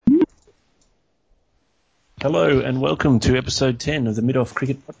Hello and welcome to episode 10 of the Mid-Off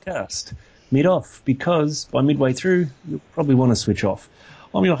Cricket Podcast. Mid-off, because by midway through, you'll probably want to switch off.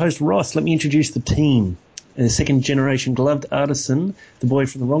 I'm your host, Ross. Let me introduce the team. A second-generation gloved artisan, the boy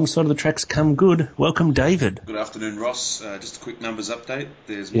from the wrong side of the tracks come good. Welcome, David. Good afternoon, Ross. Just a quick numbers update.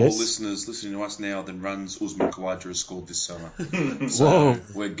 There's more listeners listening to us now than runs Usman Khawaja has scored this summer. So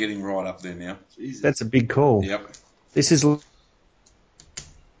we're getting right up there now. Jesus. That's a big call. Yep. This is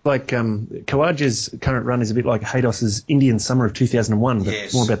like Khawaja's current run is a bit like Haydos's Indian Summer of 2001,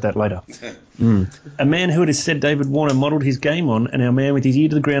 but more about that later. A man who it is said David Warner modelled his game on, and our man with his ear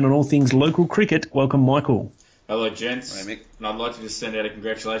to the ground on all things local cricket. Welcome, Michael. Hello, gents. Hey, Mick. And I'd like to just send out a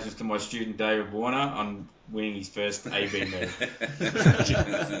congratulations to my student David Warner on winning his first AB medal.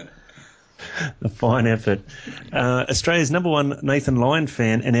 A fine effort. Australia's number one Nathan Lyon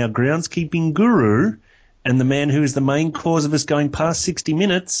fan and our groundskeeping guru, and the man who is the main cause of us going past 60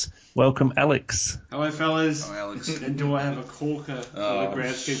 minutes. Welcome, Alex. Hello, fellas. Hi, Alex. And do I have a corker for the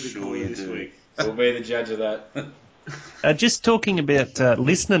groundskeeper sure for you you this do. week? We'll be the judge of that. Just talking about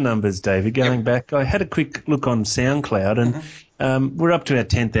listener numbers, David, going back, I had a quick look on SoundCloud, and we're up to our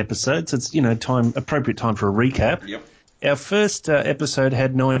 10th episode, so it's appropriate time for a recap. Yep. Our first episode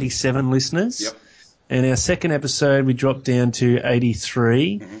had 97 listeners. Yep. And our second episode, we dropped down to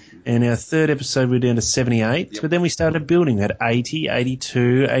 83. And our third episode, we're down to 78. Yep. But then we started building. We had 80,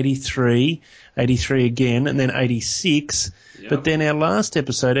 82, 83, 83 again, and then 86. Yep. But then our last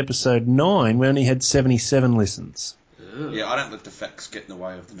episode, episode 9, we only had 77 listens. Yeah, I don't let the facts get in the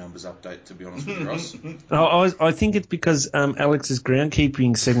way of the numbers update, to be honest with you, Ross. I think it's because Alex's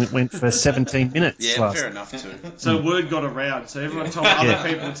groundkeeping segment went for 17 minutes. Yeah, fair enough, too. So word got around, so everyone told other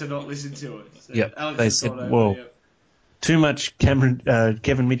people to not listen to it. So Yep, Alex they has said, gone over, well, yep. Too much Kevin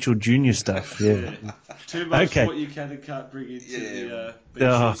Mitchell Jr. stuff. Yeah. Too much Okay. what you can and can't bring into the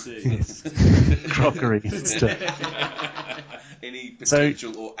Oh, BCC. yes. Crockery and stuff. Any So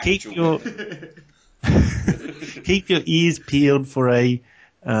potential or keep actual... your keep your ears peeled for a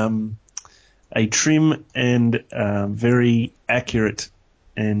trim and very accurate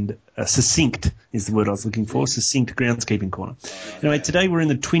and succinct is the word I was looking for. Succinct groundskeeping corner. Anyway, today we're in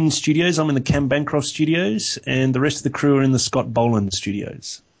the Twin Studios. I'm in the Cam Bancroft Studios, and the rest of the crew are in the Scott Boland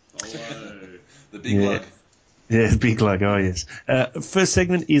Studios. The big lug. Yeah, big lug. Oh yes. First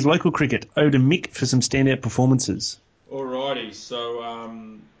segment is local cricket. Over to Mick for some standout performances. Alrighty, so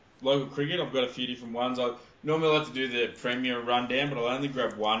local cricket, I've got a few different ones. I normally like to do the Premier rundown, but I'll only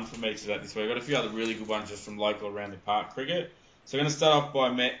grab one from each of that this week. I've got a few other really good ones just from local around the park cricket. So I'm going to start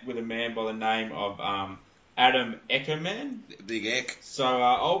off with a man by the name of Adam Eckerman. Big Eck. So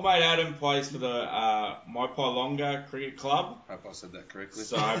old mate Adam plays for the Maipalonga Cricket Club. I hope I said that correctly.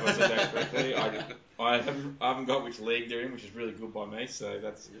 So I hope I said that correctly. I haven't got which league they're in, which is really good by me. So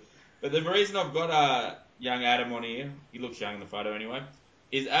that's. But the reason I've got young Adam on here, he looks young in the photo anyway,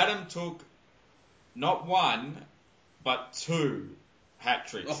 is Adam took not one but two hat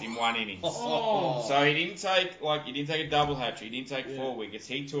tricks in one innings. So he didn't take a double hat trick. He didn't take 4 wickets.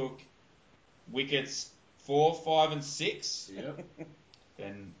 He took wickets 4, 5, and 6. Yep.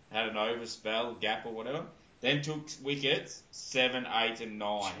 Then had an overspell, gap or whatever. Then took wickets 7, 8, and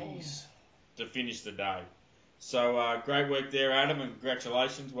 9 to finish the day. So great work there, Adam, and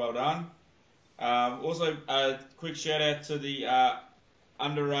congratulations. Well done. Also, a quick shout out to the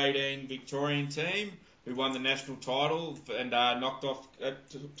under 18 Victorian team who won the national title and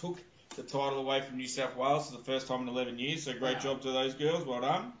took the title away from New South Wales for the first time in 11 years. So great job to those girls. Well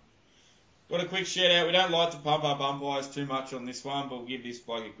done. Got a quick shout out. We don't like to pump up umpires too much on this one, but we'll give this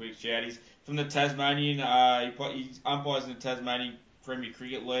bloke a quick shout. He's from the Tasmanian. He umpires in the Tasmanian Premier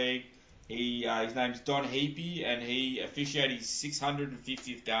Cricket League. His name's Don Heapy, and he officiated his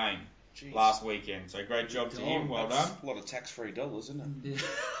 650th game last weekend. So great job to him. Well done. A lot of tax-free dollars, isn't it?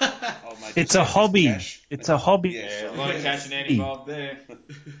 It's a hobby. It's a hobby. Yeah, a lot of cash and ant involved there.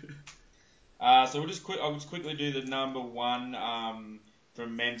 So I'll just quickly do the number one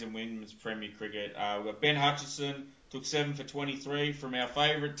from men's and women's Premier Cricket. We've got Ben Hutchison, took 7 for 23 from our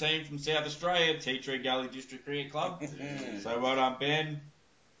favourite team from South Australia, Tea Tree Gully District Cricket Club. So well done, Ben.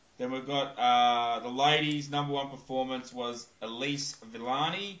 Then we've got the ladies' number one performance was Elise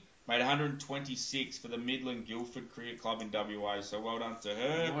Villani, made 126 for the Midland Guildford Cricket Club in WA. So well done to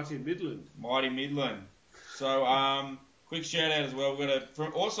her. Mighty Midland. So quick shout out as well. We've got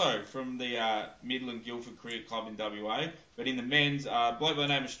from the Midland Guildford Cricket Club in WA, but in the men's, bloke by the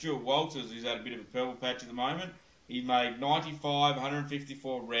name of Stuart Walters, who's had a bit of a purple patch at the moment. He made 95,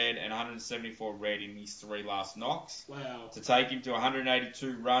 154 red, and 174 red in his 3 last knocks. Wow. To take him to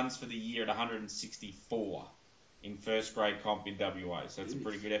 182 runs for the year at 164 in first grade comp in WA. So it's a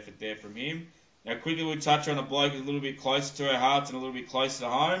pretty good effort there from him. Now, quickly we'll touch on a bloke who's a little bit closer to our hearts and a little bit closer to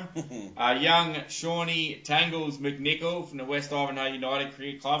home. Young Shawnee Tangles McNichol from the West Ivanhoe United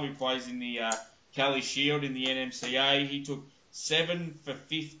Cricket Club, who plays in the Kelly Shield in the NMCA. He took 7 for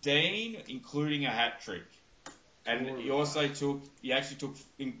 15, including a hat-trick. And he actually took,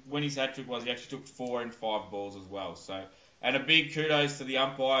 when his hat-trick was, he actually took 4 and 5 balls as well. So, and a big kudos to the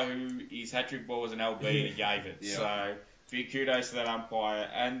umpire who his hat-trick ball was an LB and he gave it. Yeah. So, big kudos to that umpire.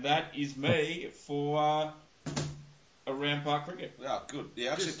 And that is me for Around Park Cricket. Oh, good.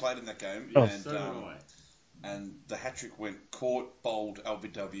 Yeah, I actually played in that game. And the hat-trick went caught, bowled,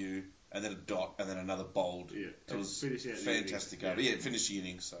 LBW, and then a dot, and then another bowled. Yeah, it was fantastic over. Yeah, finished the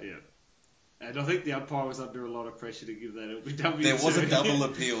innings. So. Yeah. And I think the umpire was under a lot of pressure to give that LBW. There was a double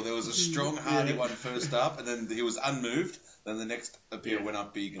appeal. There was a strong, hardy one first up, and then he was unmoved. Then the next appeal went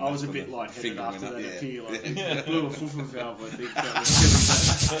up big. And I was a bit lightheaded after that appeal. I think a little Fufu valve, I think, that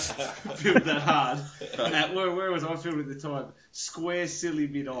was feeling that hard. Where was I feeling at the time? Square, silly,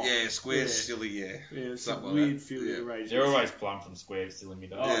 mid off. Yeah, square, silly, yeah. Yeah, some weird feeling arrangement. They're always plumb from square, silly,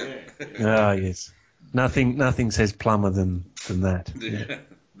 mid off. Oh, yeah. Ah, yes. Nothing says plumber than that. Yeah.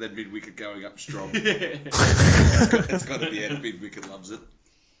 That mid-wicket going up strong. It's got to be out. Mid-wicket loves it.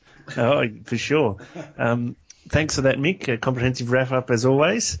 Oh, for sure. Thanks for that, Mick. A comprehensive wrap-up as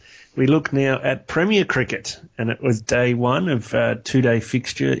always. We look now at Premier Cricket, and it was day one of a 2-day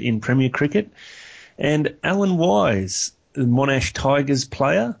fixture in Premier Cricket. And Alan Wise, the Monash Tigers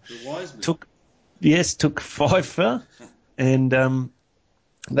player, took 5 for, and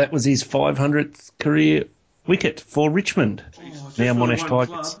that was his 500th career wicket for Richmond. Now Monash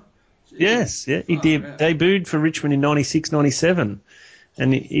Tigers. Yes, yeah. He debuted for Richmond in 96-97.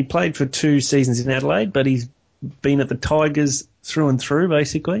 And he played for 2 seasons in Adelaide, but he's been at the Tigers through and through,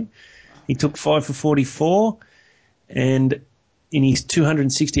 basically. He took 5 for 44, and in his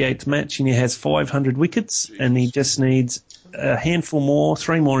 268th match, he has 500 wickets, and he just needs a handful more,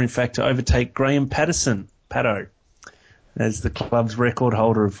 3 more, in fact, to overtake Graham Patterson, Paddo, as the club's record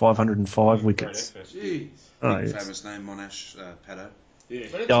holder of 505 wickets. Famous name, Monash Paddo. Yeah.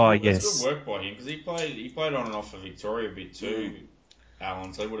 But it's good work by him, because he played on and off for Victoria a bit too,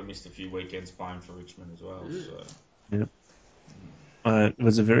 Alan, so he would have missed a few weekends playing for Richmond as well. So. Yep. It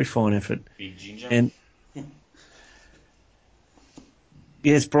was a very fine effort. Big ginger. And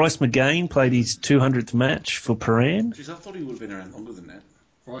yes, Bryce McGain played his 200th match for Paran. Jeez, I thought he would have been around longer than that.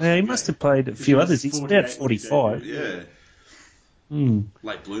 Yeah, he must have played a few others. He's about 45. Yeah.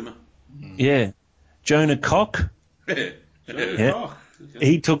 Late bloomer. Yeah. Jonah Cock. Cock.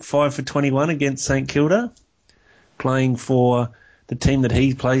 He took 5 for 21 against St Kilda, playing for the team that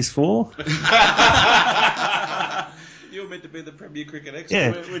he plays for. You're meant to be the Premier Cricket expert.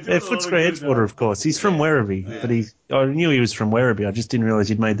 Yeah, Footscray Edgewater, of course. He's from Werribee, but I knew he was from Werribee. I just didn't realise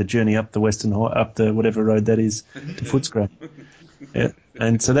he'd made the journey up the whatever road that is to Footscray. Yeah,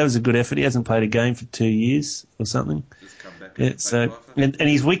 and so that was a good effort. He hasn't played a game for 2 years or something. Just come back and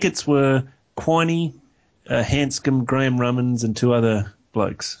his wickets were Quiney, Hanscom, Graham Rummins, and 2 other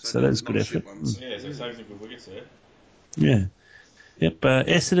blokes. So that was a good effort. Yeah, so some good wickets there. Yeah. Yep,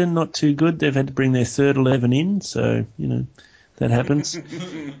 Essendon not too good. They've had to bring their third 11 in, so, that happens.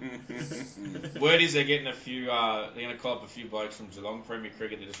 Word is they're getting a few, they're going to call up a few blokes from Geelong Premier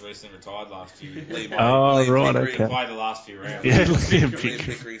Cricket that just recently retired last year. Right, okay. Play the last few rounds. Yeah, Liam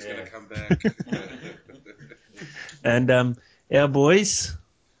Pickering's going to come back. And our boys,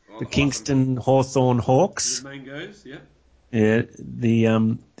 the Kingston Hawthorn Hawks. The Mangoes, yeah. Yeah,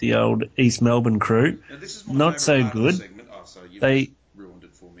 the old East Melbourne crew. Not so good. They ruined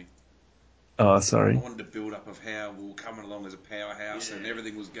it for me. Oh, sorry. I wanted to build up of how we were coming along as a powerhouse and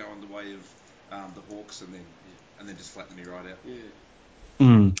everything was going the way of the Hawks and then just flattened me right out.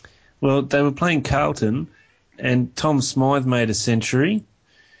 Yeah. Well, they were playing Carlton and Tom Smythe made a century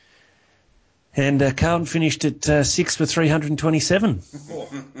and Carlton finished at 6 for 327.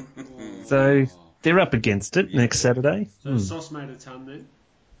 So they're up against it next Saturday. So Sauce made a ton then?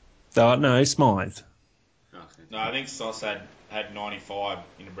 Oh, no, Smythe. No, I think Sauce had 95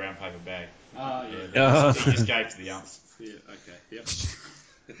 in a brown paper bag. He just gave to the umps. Yeah, okay, yep.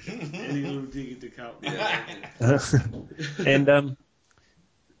 Any little dig into Carlton. And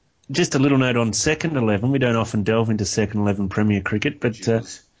just a little note on second 11. We don't often delve into second 11 Premier Cricket, but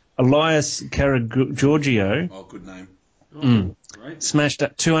Elias Karagiorgio. Oh, good name. Smashed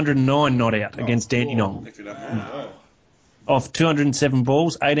up 209 not out against Dandenong. Off 207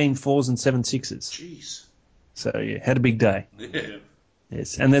 balls, 18 fours and 7 sixes. Jeez. So, had a big day. Yeah.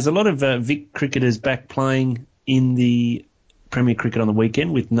 Yes, and there's a lot of Vic cricketers back playing in the Premier Cricket on the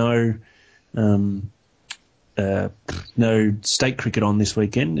weekend with no no state cricket on this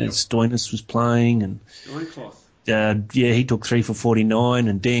weekend. Yep. Stoinis was playing, and he took 3 for 49,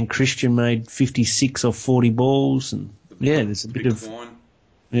 and Dan Christian made 56 off 40 balls, and there's a bit of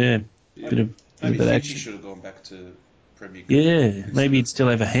bit of action. Should have gone back to Premier Cricket. Yeah, maybe he'd still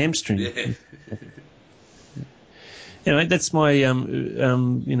have a hamstring. Yeah. Anyway, that's my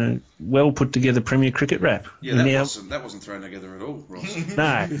well put together Premier Cricket wrap. Yeah, that wasn't thrown together at all, Ross.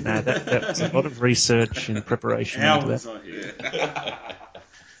 No, that was a lot of research and preparation into that.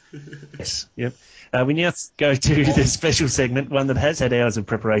 Yes, yep. We now go to the special segment, one that has had hours of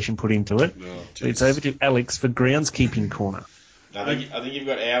preparation put into it. It's over to Alex for groundskeeping corner. I think you've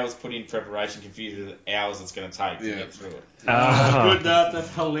got hours put in preparation confused with the hours it's going to take to get through it. Good,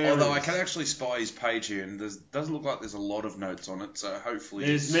 that's hilarious. Although I can actually spy his page here, and doesn't look like there's a lot of notes on it, so hopefully...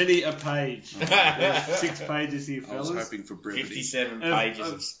 There's many a page. There's 6 pages here, fellas. I was hoping for brevity. 57 pages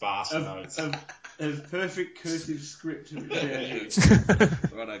of sparse notes. Of perfect cursive script. Right,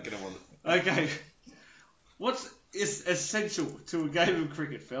 get on with it. Okay. What's essential to a game of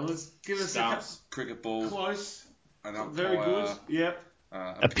cricket, fellas? Give us Stumps. a cricket ball. Close. An umpire, very good. Yep.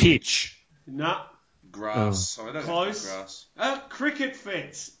 A pitch. No. Grass. I don't Close. Have grass. A cricket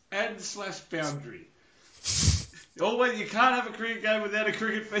fence and / boundary. Well, you can't have a cricket game without a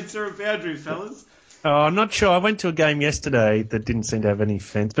cricket fence or a boundary, fellas. Oh, I'm not sure. I went to a game yesterday that didn't seem to have any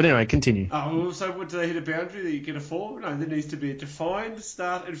fence. But anyway, continue. Oh, so what, do they hit a boundary that you get a 4? No, there needs to be a defined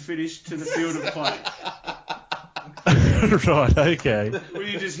start and finish to the field of play. Right, okay. Will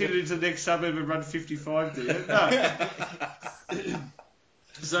you just hit it into the next suburb and run 55, do you? No.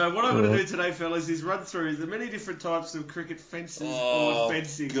 So what I'm going to do today, fellas, is run through the many different types of cricket fences or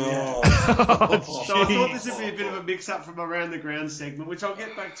fencing. God. So I thought this would be a bit of a mix-up from around the ground segment, which I'll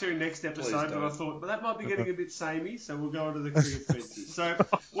get back to next episode, but I thought, that might be getting a bit samey, so we'll go on to the cricket fences. So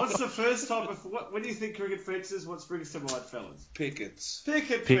what's the first type of... when you think cricket fences, what springs to mind, fellas? Pickets.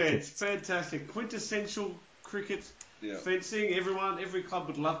 Picket fence. Fantastic. Quintessential cricket fencing. Every club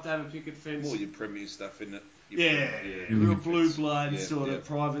would love to have a picket fence. All your Premier stuff, isn't it? Real blue blood sort of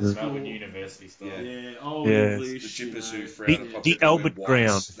private school. Melbourne University style. English. The jippers who frown upon the Albert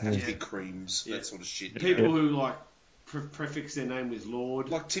ground. They have to be creams, that sort of shit. People who like prefix their name with Lord.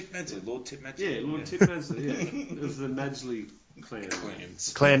 Like Tip Madsley, Lord Tip Madsley. Yeah, Lord Tip Madsley, It was the Madsley clan.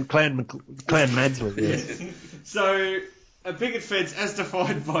 Clan Madsley, yeah. So... a picket fence, as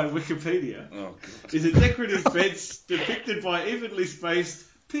defined by Wikipedia, is a decorative fence depicted by evenly spaced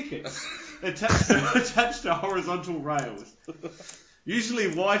pickets attached to horizontal rails. Usually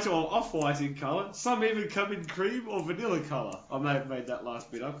white or off-white in colour. Some even come in cream or vanilla colour. I may have made that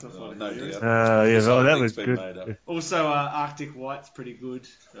last bit up because I find it hilarious. That was good. Also, Arctic white's pretty good.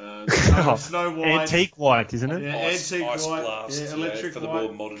 Snow white. Antique white, isn't it? Yeah, antique ice white. blast, electric for the white.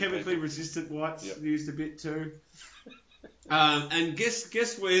 more modern Chemically people. resistant white's used a bit too. And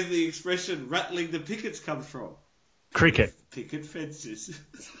guess where the expression rattling the pickets comes from? Cricket. Picket fences.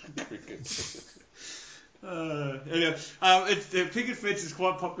 Cricket. Anyway, the picket fence is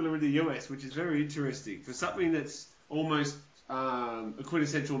quite popular in the US, which is very interesting. For something that's almost a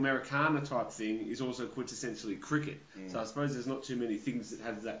quintessential Americana type thing, is also quintessentially cricket. So I suppose there's not too many things that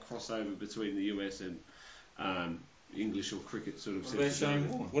have that crossover between the US and English or cricket sort of sense.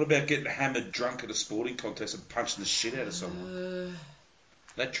 What about getting hammered drunk at a sporting contest and punching the shit out of someone?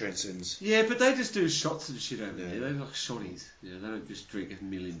 That transcends. Yeah, but they just do shots and shit over there. They're like shotties. They don't just drink a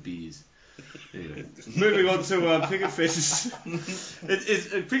million beers. Anyway. Moving on to picket fences.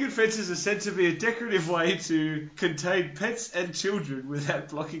 Picket fences are said to be a decorative way to contain pets and children without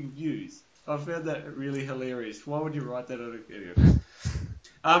blocking views. I found that really hilarious. Why would you write that on a... Anyway.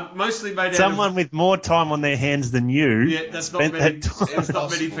 Mostly made Someone with more time on their hands than you. Yeah, that's not many. That's not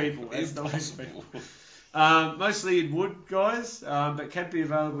many people. Mostly in wood, guys, but can be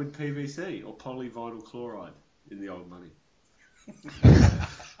available in PVC or polyvinyl chloride in the old money.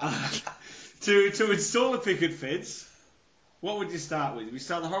 To install a picket fence, what would you start with? We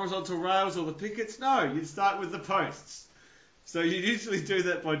start the horizontal rails or the pickets? No, you'd start with the posts. So you usually do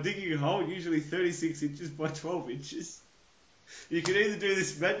that by digging a hole, usually 36 inches by 12 inches. You can either do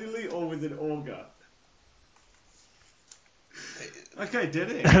this manually or with an auger. Okay,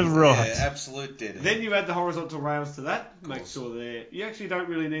 dead end. Right. Yeah, absolute dead end. Then you add the horizontal rails to that. Make sure they're... You actually don't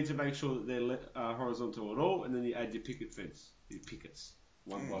really need to make sure that they're horizontal at all. And then you add your picket fence. Your pickets.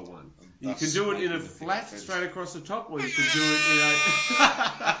 One by one. You can do it in a flat straight across the top, or you can do it in a...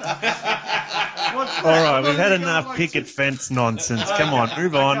 Alright, we've had enough picket fence nonsense. Come on,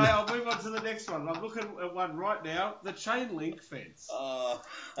 move on. Okay, I'll move on to the next one. I'm looking at one right now. The chain link fence.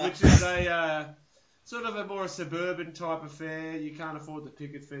 Which is sort of a more suburban type affair. You can't afford the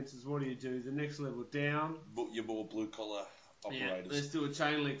picket fences. What do? The next level down. Your more blue-collar operators. Yeah, let's do a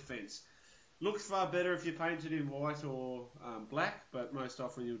chain link fence. Looks far better if you paint it in white or black, but most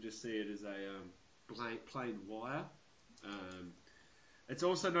often you'll just see it as a plain wire. It's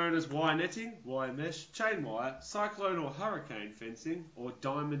also known as wire netting, wire mesh, chain wire, cyclone or hurricane fencing, or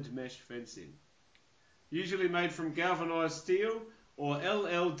diamond mesh fencing. Usually made from galvanised steel or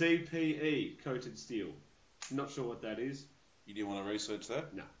LLDPE coated steel. Not sure what that is. You didn't want to research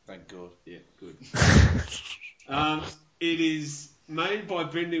that? No. Thank God. Yeah, good. It is made by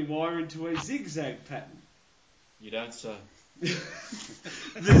bending wire into a zigzag pattern. You don't say.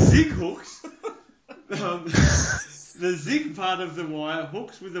 The zig hooks, the zig part of the wire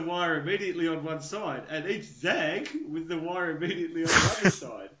hooks with the wire immediately on one side, and each zag with the wire immediately on the other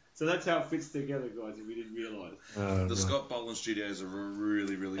side. So that's how it fits together, guys, if you didn't realise. The Scott Boland studios are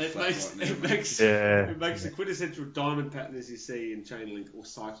really, really flat right now. It makes the quintessential diamond pattern as you see in chain link or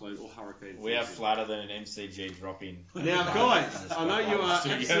cyclone or hurricane. We are flatter than an MCG drop-in. Now, guys, I know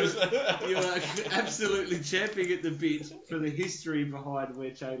you are absolutely champing at the bit for the history behind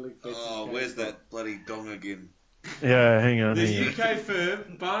where chain link fences where's that bloody dong again? Yeah, hang on. The UK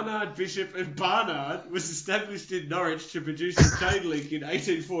firm Barnard, Bishop and Barnard was established in Norwich to produce a chain link in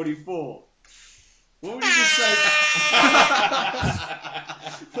 1844. What would you just say?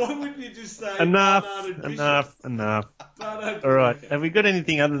 What would you just say? Enough. Barnard, All right. Have we got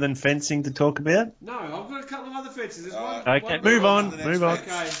anything other than fencing to talk about? No, I've got a couple of other fences. There's one. Okay, move on.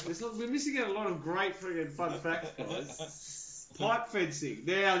 Okay, we're missing out a lot of great friggin' fun facts, guys. Pipe fencing.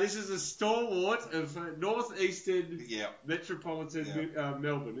 Now, this is a stalwart of northeastern metropolitan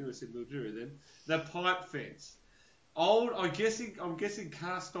Melbourne. I said Mildura then. The pipe fence. I'm guessing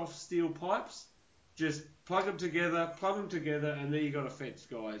cast-off steel pipes. Just plug them together, and there you got a fence,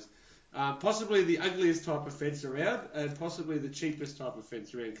 guys. Possibly the ugliest type of fence around, and possibly the cheapest type of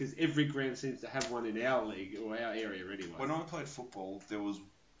fence around, because every ground seems to have one in our league or our area anyway. When I played football,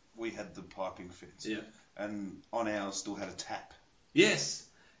 we had the piping fence. Yeah. And on ours still had a tap. Yes.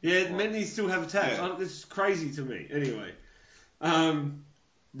 Yeah, right. Many still have a tap. Yeah. It's crazy to me. Anyway.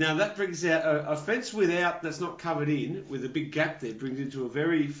 Now that brings out a fence that's not covered in, with a big gap there, brings into a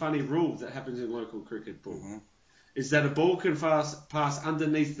very funny rule that happens in local cricket ball. Mm-hmm. Is that a ball can pass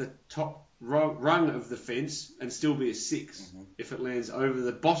underneath the top rung of the fence and still be a 6 if it lands over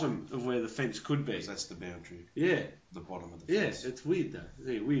the bottom of where the fence could be. That's the boundary. Yeah. The bottom of the fence. Yeah, it's weird though. It's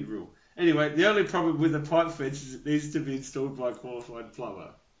a weird rule. Anyway, the only problem with the pipe fence is it needs to be installed by a qualified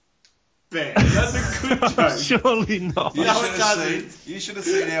plumber. Bam. That's a good joke. Surely not. You should have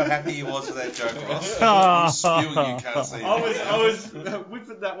seen how happy he was with that joke, Ross. I'm spewing, you can't see it. I was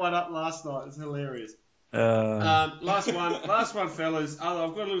whipping that one up last night. It's hilarious. Last one, fellas.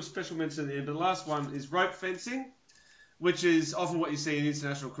 I've got a little special mention at the end, but the last one is rope fencing, which is often what you see in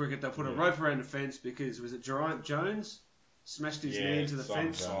international cricket. They put a rope around the fence because, was it Geraint Jones? Smashed his knee into the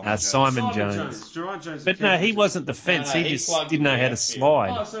fence. Simon Jones. Geraint Jones. But no, he wasn't the fence. He just didn't know how to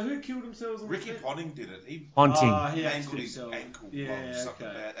slide. Oh, so who killed themselves? Ricky Ponting did it. He angled his ankle something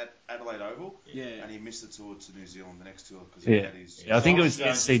bad at Adelaide Oval. Yeah. And he missed the tour to New Zealand, the next tour, because he had his... I think it was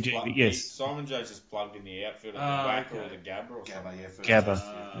SCG, but yes. Simon Jones just plugged in the outfield of the Wacker or the Gabba or something.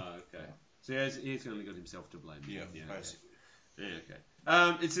 Gabba. Okay. So he's only got himself to blame. Yeah, basically. Yeah,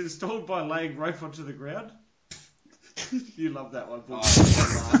 okay. It's installed by laying rope onto the ground. You love that one, Paul.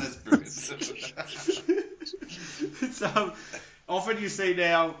 That's brilliant. It's, often you see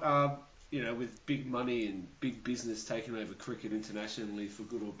now, with big money and big business taking over cricket internationally, for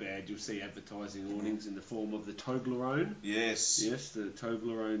good or bad, you'll see advertising awnings in the form of the Toblerone. Yes. Yes, the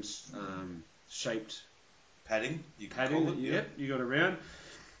Toblerone's shaped padding. You got around.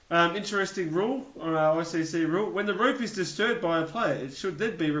 Interesting rule, on our ICC rule. When the rope is disturbed by a player, it should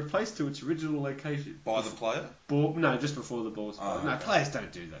then be replaced to its original location. By the player? No, just before the ball's played. No, players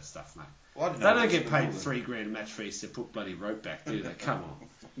don't do that stuff, mate. Well, they don't get paid $3,000 match fees to put bloody rope back, do they? Come on.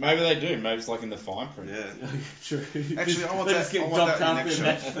 Maybe they do. Maybe it's like in the fine print. Yeah. True. Actually, I want that next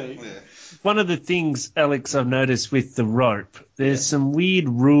show. Yeah. One of the things, Alex, I've noticed with the rope, there's some weird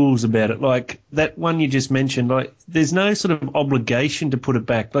rules about it. Like that one you just mentioned, like there's no sort of obligation to put it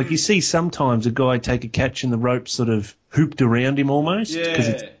back. Like you see sometimes a guy take a catch and the rope sort of hooped around him almost.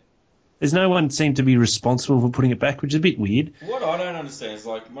 Yeah. There's no one seemed to be responsible for putting it back, which is a bit weird. What I don't understand is,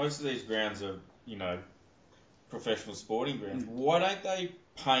 like, most of these grounds are, professional sporting grounds. Why don't they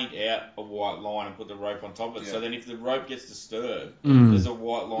paint out a white line and put the rope on top of it. Yeah. So then if the rope gets disturbed, there's a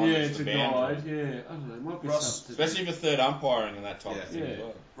white line that's it's the a boundary. guide. Yeah, I don't know. It might be Ross, something. Especially for third umpiring and that type of thing as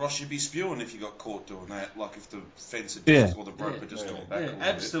well. Ross, you'd be spewing if you got caught doing that. Like if the fence had just, or the rope had just gone back. Yeah,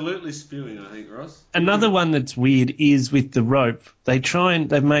 absolutely spewing, I think, Ross. Another one that's weird is with the rope.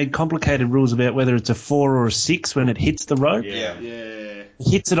 They've made complicated rules about whether it's a 4 or a 6 when it hits the rope. Yeah. It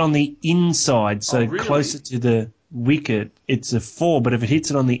hits it on the inside, so closer to the wicket, it's a 4. But if it hits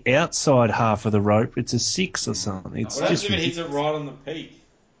it on the outside half of the rope, it's a 6 or something. It's What happens just if it hits it right on the peak?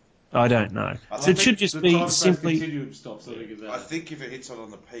 I don't know. So it should just be simply. I think if it hits it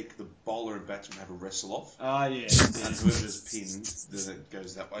on the peak, the bowler and batsman have a wrestle off. And whoever's pinned, then it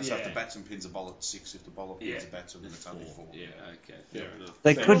goes that way. So if the batsman pins a bowler at 6, if the bowler pins a batsman, then it's only 4. Yeah, okay, fair enough.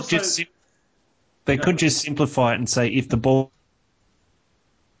 They could just simplify it and say if the ball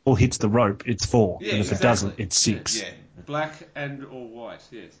hits the rope, it's 4, and if it doesn't, it's 6. Yeah. Black and or white,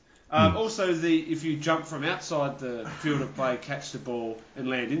 yes. Also, if you jump from outside the field of play, catch the ball, and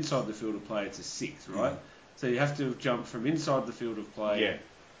land inside the field of play, it's a 6, right? So you have to jump from inside the field of play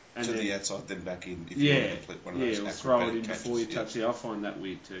and to the outside, then back in. If you want to complete one of those or throw it in catches, before you touch it. I find that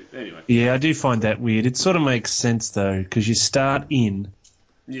weird too. Anyway. Yeah, I do find that weird. It sort of makes sense though, because you start in.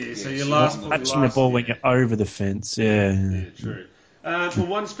 Yeah, so your last touching the ball when you're over the fence. Yeah, true. Well,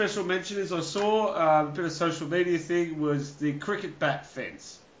 one special mention is I saw a bit of social media thing was the cricket bat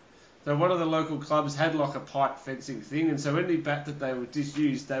fence. So one of the local clubs had like a pipe fencing thing, and so any bat that they would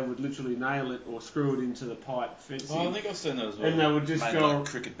disuse, they would literally nail it or screw it into the pipe fencing. Oh, I think I've seen that as well. And they would just go like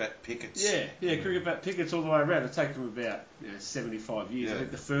cricket bat pickets. Yeah, cricket bat pickets all the way around. It'd take them about 75 years. I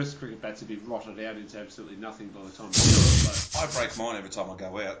think the first cricket bats would be rotted out into absolutely nothing by the time they do it. I break mine every time I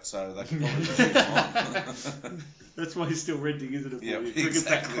go out, so they can probably just use mine. That's why you're still renting, isn't it? Yeah, cricket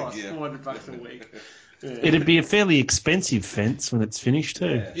bat costs $400 a week. Yeah. It'd be a fairly expensive fence when it's finished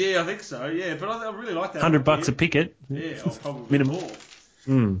too. Yeah, I think so. Yeah, but I really like that. $100 a picket. Yeah, or probably more.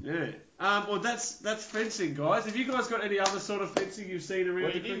 Yeah. Well, that's fencing, guys. Have you guys got any other sort of fencing you've seen around?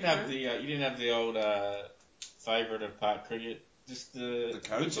 Well, you didn't have the old favourite of park cricket, just the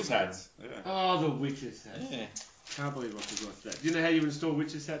witches' hats. Yeah. Oh, the witches' hats. Yeah. Can't believe I forgot that. Do you know how you install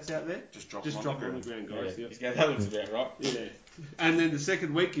witches' hats out there? Just drop them on the ground, guys. Yeah. That looks about right. Yeah. And then the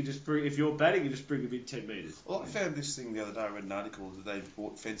second week, you just bring, if you're batting, you just bring them in 10 metres. Well, I found this thing the other day. I read an article that they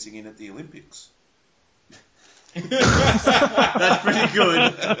brought fencing in at the Olympics. That's pretty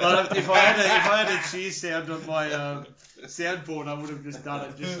good. But if I had a cheer sound on my soundboard, I would have just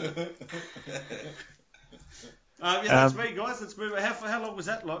done it. That's me, guys. Let's move. How long was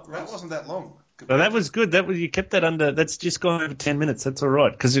that? That wasn't that long. Well, that was good. You kept that under. That's just gone over 10 minutes. That's all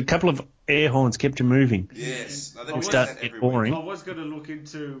right because a couple of air horns kept you moving. Yes, which starts to get boring. I was going to look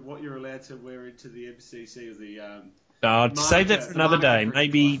into what you're allowed to wear into the MCC or the. Save that for another day.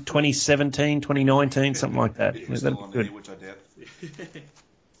 Maybe 2017, 2019, something like that. Yeah, that'd be good. Here, which I doubt.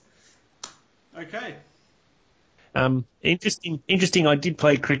 Okay. Interesting. I did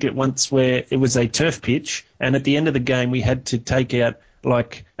play cricket once where it was a turf pitch, and at the end of the game we had to take out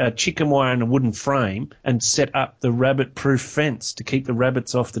like a chicken wire and a wooden frame and set up the rabbit-proof fence to keep the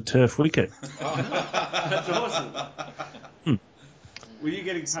rabbits off the turf wicket. That's awesome. Were you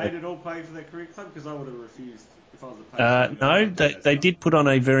getting paid at all paying for that cricket club? Because I would have refused if I was a paid. No, they did put on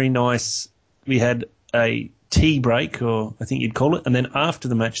a very nice. We had a tea break, or I think you'd call it, and then after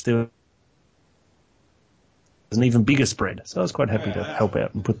the match there was an even bigger spread. So I was quite happy to help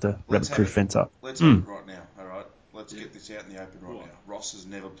out and put the rabbit-proof fence up. Let's have it right now, all right? Let's get this out in the open right now. Ross has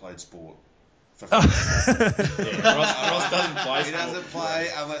never played sport. Ross doesn't play. He doesn't play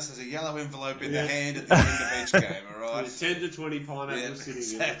unless there's a yellow envelope in the hand at the end of each game, all right? There's 10 to 20 pineapples sitting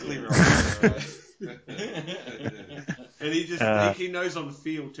exactly in right. And he knows on the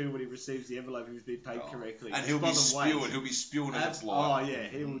field too when he receives the envelope he's been paid correctly. And he'll be spewing if it's live. Oh yeah,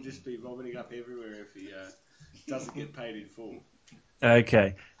 he will just be vomiting up everywhere if he doesn't get paid in full.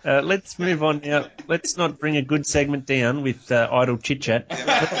 Okay, let's move on now. Let's not bring a good segment down with idle chit-chat.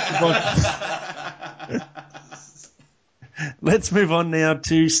 Let's move on now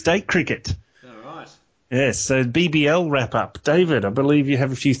to state cricket. All right. Yes, so BBL wrap-up. David, I believe you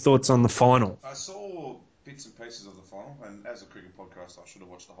have a few thoughts on the final. I saw bits and pieces of the final, and as a cricket podcast, I should have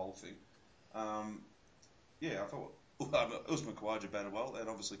watched the whole thing. I thought Usman Khawaja batted well, and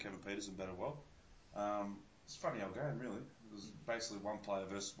obviously Kevin Pietersen batted well. It's a funny old game, really. It was basically one player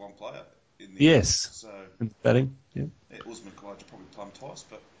versus one player in the end. So batting. Yeah. Usman Khawaja probably plumbed twice,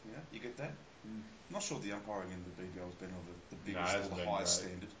 but you get that. I'm not sure the umpiring in the BBL has been of the biggest or the highest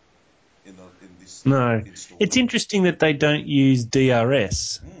standard in this. No, it's interesting that they don't use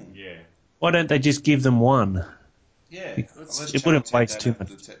DRS. Yeah. Why don't they just give them one? Yeah, It wouldn't waste too much.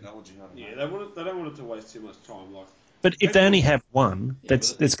 The technology, they don't want it to waste too much time. Like, but if they only have one,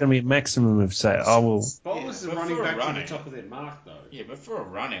 that's going to be a maximum of, say, bowlers are running back to the top of their mark, though. Yeah, but for a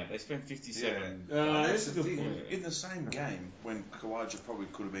run out, they spent 57. That's a good point. In the same game, when Khawaja probably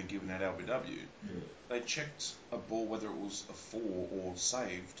could have been given that LBW, they checked a ball whether it was a 4 or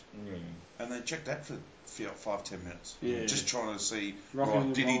saved, and they checked that for 5-10 minutes. Yeah. Just trying to see,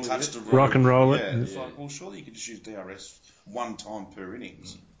 did he touch the rope? Rock and roll it. Yeah, it's like, well, surely you could just use DRS one time per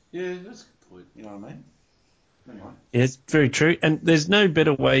innings. Yeah, that's a good point. You know what I mean? Anyway. Yeah, it's very true. And there's no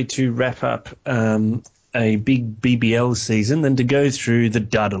better way to wrap up a big BBL season than to go through the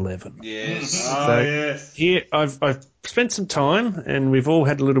Dud 11. Yes. Yes. Here, I've spent some time, and we've all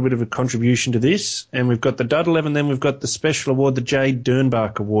had a little bit of a contribution to this. And we've got the Dud 11, then we've got the special award, the Jade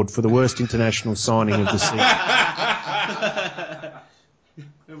Dernbach Award for the worst international signing of the season.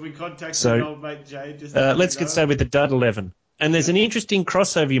 Have we contacted old mate Jade? Let's get started with the Dud 11. And there's an interesting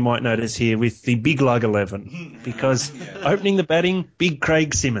crossover you might notice here with the Big Lug 11, because opening the batting, Big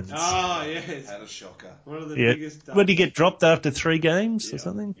Craig Simmons. Oh, yes. Had a shocker. One of the biggest... What, did he get dropped after 3 games or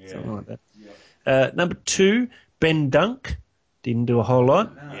something? Yeah. Something like that. Yeah. Number 2, Ben Dunk. Didn't do a whole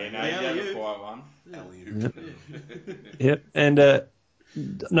lot. No, he had a quiet one. Yep. And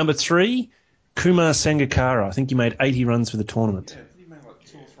number 3, Kumar Sangakkara. I think he made 80 runs for the tournament. Yeah, he made like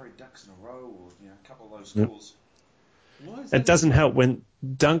 2 or 3 ducks in a row, or a couple of those scores. It doesn't help when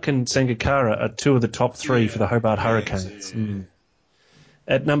Dunk and Sangakkara are 2 of the top 3 for the Hobart Hurricanes.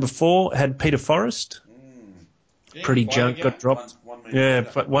 At number 4 had Peter Forrest. Pretty junk, got dropped.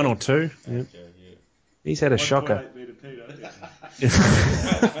 One or two. Yeah. He's had a shocker.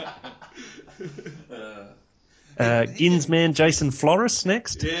 Ginsman Jason Flores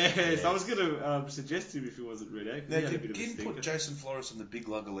next. Yes, I was going to suggest him if he wasn't ready. Now, did Ginn put Jason Flores in the Big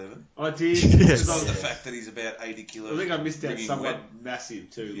Lug 11? I did. Because of the fact that he's about 80 kilos. I think I missed out someone massive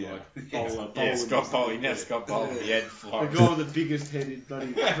too, bowler. Scott Bowley. Scott Bowley. He had the guy with the biggest head in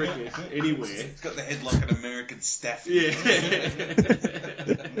bloody cricket anywhere. He's got the head like an American staff.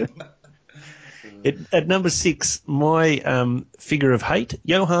 At number 6, my figure of hate,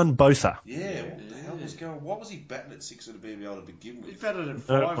 Johan Botha. Yeah, what the hell was going on? Why was he batting at 6 at a BBL to begin with? He batted at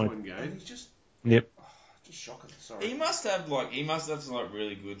 5 one game. He's just... Yep. Just shocking. Sorry. He must have some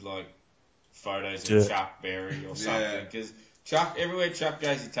really good photos of Chuck Berry or something, because Chuck, everywhere Chuck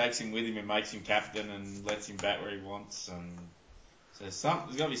goes, he takes him with him and makes him captain and lets him bat where he wants, and so there's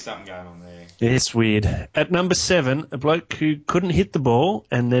got to be something going on there. Yeah, it's weird. At number 7, a bloke who couldn't hit the ball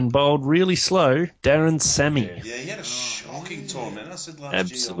and then bowled really slow, Darren Sammy. Yeah, he had a shocking tournament. I said last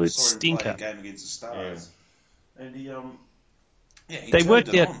Absolute year I saw him stinker. play a game against the Stars, and he they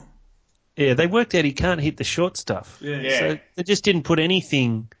worked it out. on. Yeah, they worked out he can't hit the short stuff. Yeah. So they just didn't put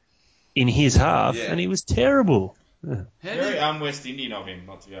anything in his half, and he was terrible. Very un-West Indian of him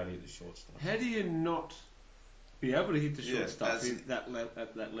not to be able to hit the short stuff. How do you not be able to hit the short stuff at that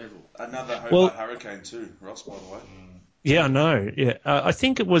level? Another Hobart Hurricane too, Ross, by the way. Yeah, I know. Yeah, I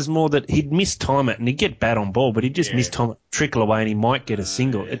think it was more that he'd mistime it and he'd get bat on ball, but he'd just mistime it, trickle away, and he might get a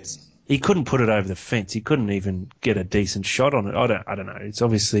single. He couldn't put it over the fence. He couldn't even get a decent shot on it. I don't know. It's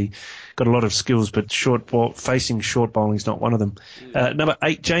obviously got a lot of skills, but facing short bowling is not one of them. Number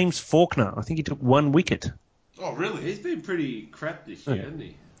 8, James Faulkner. I think he took 1 wicket. Oh, really? He's been pretty crap this year, hasn't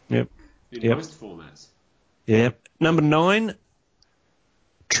he? Yep. In most formats. Yep. Number 9,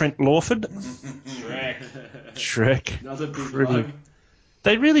 Trent Lawford. Shrek. Another big lug.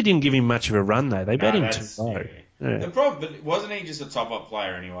 They really didn't give him much of a run, though. They bet him too low. Yeah. The problem, but wasn't he just a top-up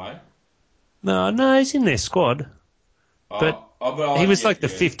player anyway? No, he's in their squad. But he was like the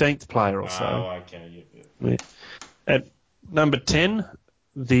 15th player or so. Oh, okay. Yep. At number 10,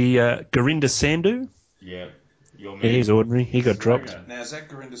 the Gurinder Sandhu. Yeah. He's ordinary. He got dropped. Now, is that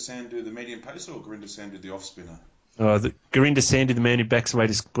Gurinder Sandhu the medium pacer or Gurinder Sandhu the off-spinner? The Gurinder Sandhu, the man who backs away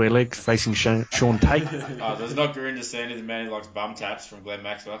to square leg, facing Sean Tate. There's not Gurinder Sandhu, the man who likes bum taps from Glenn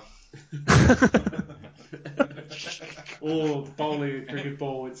Maxwell. Or bowling a cricket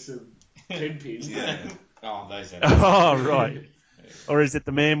ball with some 10 pins. Yeah. Those are... Oh, right. Or is it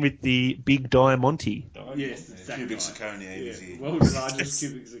the man with the big Diamante? Yes, it's that cubic guy. zirconia. World's largest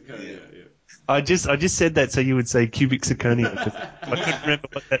cubic zirconia. Yeah. I just said that so you would say cubic zirconia. I couldn't remember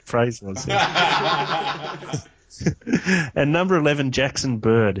what that phrase was. And number 11, Jackson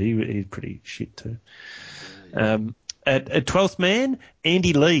Bird. He's pretty shit too. At 12th man,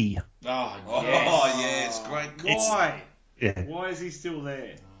 Andy Lee. Oh, yes. Great. Why? Yeah. Why is he still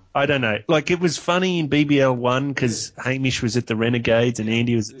there? I don't know. Like, it was funny in BBL 1 because Hamish was at the Renegades and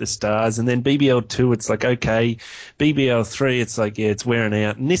Andy was at the Stars. And then BBL 2, it's like, okay. BBL 3, it's like, yeah, it's wearing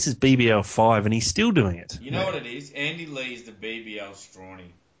out. And this is BBL 5 and he's still doing it. You know what it is? Andy Lee's the BBL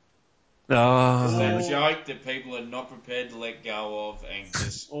Strawny. Oh. It's that joke that people are not prepared to let go of and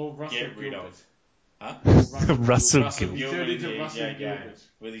just get rid of. Huh? Russell Gilbert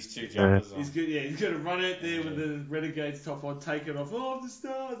with his two jumpers on. He's going to run out there with the Renegades top on, take it off. Oh, the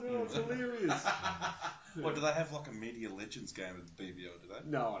Stars. Oh, it's hilarious. What, do they have like a Media Legends game at the BBL, do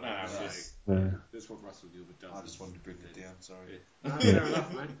they? No. That's what Russell Gilbert does. I just wanted to bring it down, sorry. No, fair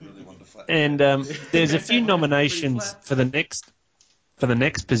enough, mate. Really wanted to flatten And there's a few nominations for the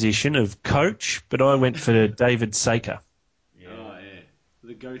next position of coach, but I went for David Saker. Yeah. Oh, yeah.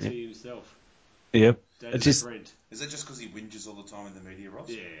 The goatee himself. Yep. Is that just because he whinges all the time in the media, Ross?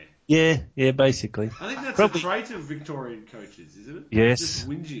 Yeah, basically. I think that's a trait of Victorian coaches, isn't it? Yes. Just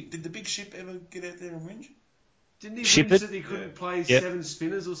whinging. Did the big ship ever get out there and whinge? Didn't he whinge that he couldn't play 7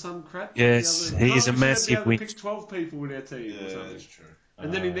 spinners or some crap? Yes, he is a massive whinge. We pick 12 people in our team or something. That's true.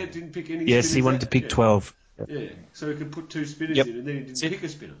 And then he didn't pick any spinners. Yes, he wanted to pick 12. Yeah, so he could put 2 spinners in and then he didn't pick a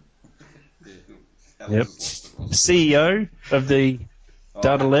spinner. Yep. CEO of the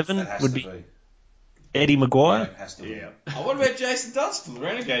Dart 11 would be Eddie Maguire. Oh, what about Jason Dunstall? The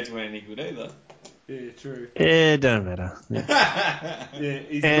Renegades weren't any good either. Yeah, true. Yeah, don't matter.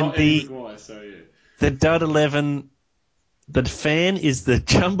 He's not Eddie Maguire, so yeah. The Dart 11, the fan is the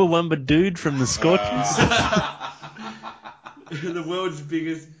Chumbawamba dude from the Scorchers. The world's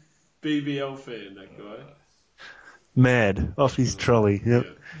biggest BBL fan, that guy. Mad, off his trolley. Yep.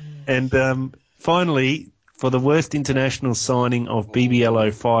 Yeah. And finally, for the worst international signing of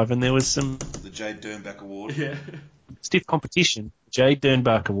BBL 05, and there was some... The Jade Dernbach Award. Yeah. Stiff competition, Jade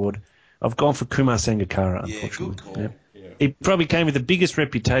Dernbach Award. I've gone for Kumar Sangakkara, unfortunately. Yeah, good call. Yep. Yeah. He probably came with the biggest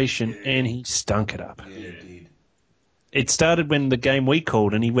reputation, and he stunk it up. Yeah, he did. It started when the game we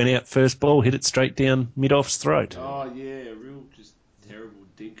called, and he went out first ball, hit it straight down mid-off's throat. Oh, yeah, real just terrible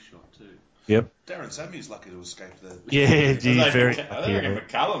dink shot, too. Yep. Darren Sammy's lucky to escape the... Yeah, geez, very lucky. I think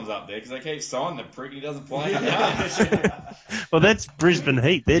McCullum's up there because they keep signing the prick. He doesn't play. Well, that's Brisbane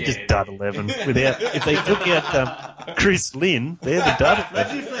Heat. They're just Dart 11. If they took out Chris Lynn, they're the Dart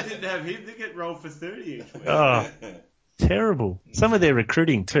 11. Imagine if they didn't have him, they get rolled for 30 each week. Oh, terrible. Some of their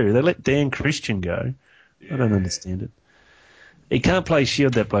recruiting too. They let Dan Christian go. I don't understand it. He can't play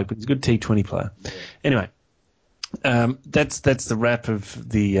Shield, that bloke, but he's a good T20 player. Yeah. Anyway, that's the wrap of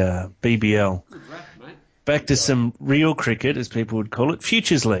the BBL. Good wrap, mate. Back to some real cricket, as people would call it,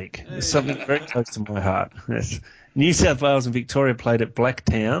 Futures League. It's something very close to my heart. Yes. New South Wales and Victoria played at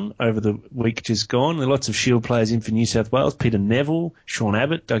Blacktown over the week just gone. There are lots of Shield players in for New South Wales. Peter Neville, Sean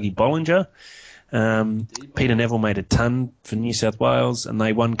Abbott, Dougie Bollinger. Peter Neville made a ton for New South Wales, and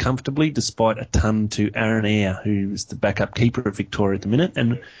they won comfortably despite a ton to Aaron Eyre, who's the backup keeper at Victoria at the minute.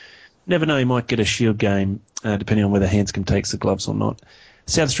 And never know, he might get a Shield game, depending on whether Hanscom takes the gloves or not.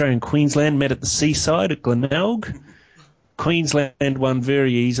 South Australia and Queensland met at the Seaside at Glenelg. Queensland won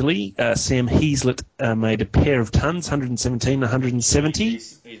very easily. Sam Heaslett made a pair of tons, 117, 170.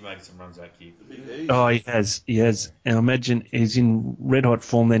 He's made some runs that keeper. Oh, he has. And I imagine he's in red-hot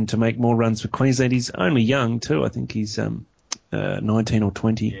form then to make more runs for Queensland. He's only young too. I think he's 19 or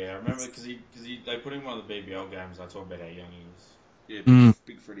 20. Yeah, I remember because they put him in one of the BBL games. I talked about how young he was. Yeah,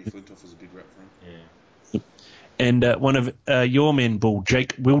 big Freddie Flintoff was a big rep for him. Yeah. And one of your men, Bull,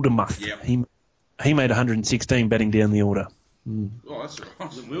 Jake Wildermuth. Yep. He made 116 batting down the order. Oh, that's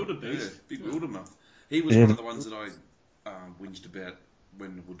right. The Wildebeest. Yeah, big Wildermuth. He was one of the ones that I whinged about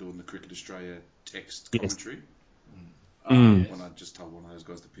when we were doing the Cricket Australia text commentary. Yes. When I just told one of those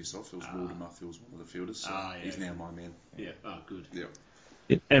guys to piss off, it was Wildermuth, who was one of the fielders. So he's now my man. Yeah, good. Yeah.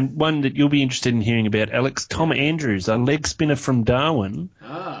 And one that you'll be interested in hearing about, Alex, Tom Andrews, a leg spinner from Darwin,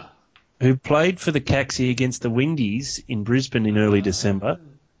 who played for the Caxi against the Windies in Brisbane in early December.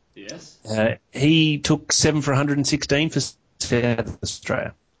 Yes. He took 7 for 116 for South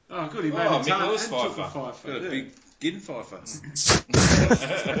Australia. Oh, good. He made a ton and Pfeiffer. took a Pfeiffer. Got a big Gin Pfeiffer. 6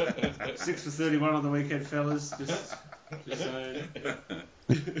 for 31 on the weekend, fellas. Just saying.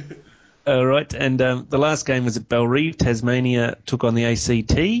 All right, and the last game was at Bellerive. Tasmania took on the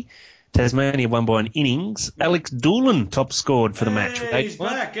ACT. Tasmania won by an innings. Alex Doolan top scored for the match. He's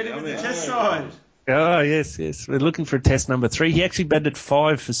back. Get him in the test side. Oh, yes. We're looking for a test number 3. He actually batted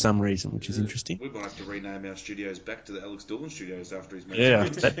 5 for some reason, which is interesting. We might have to rename our studios back to the Alex Doolan studios after his match. Yeah,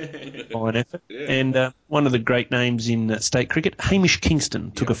 fine effort. Yeah. And one of the great names in state cricket, Hamish Kingston,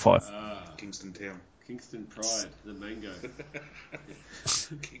 took a 5. Kingston Town. Kingston Pride, the mango.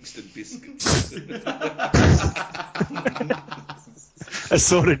 Kingston Biscuits.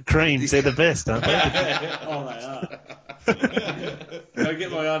 Assorted creams, they're the best, aren't they? Oh, they are. Go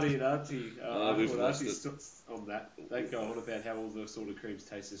get my auntie and auntie. Auntie's on that. They go on about how all the assorted creams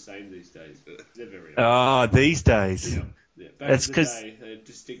taste the same these days. They're very nice. These days. Yeah. Back in the day, they had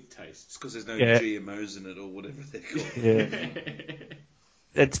distinct tastes. It's because there's no GMOs in it or whatever they're called. Yeah.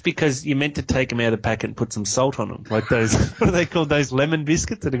 It's because you meant to take them out of the packet and put some salt on them. Like those, what are they called? Those lemon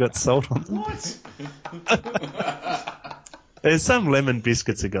biscuits that have got salt on them? What? There's some lemon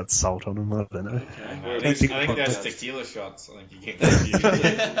biscuits that got salt on them. I don't know. Okay. I think that's tequila shots. I think you get confused.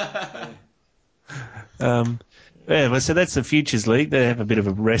 So that's the Futures League. They have a bit of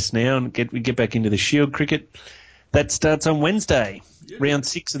a rest now, and we get back into the Shield cricket. That starts on Wednesday. Round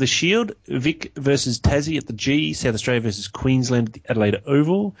 6 of the Shield, Vic versus Tassie at the G, South Australia versus Queensland at the Adelaide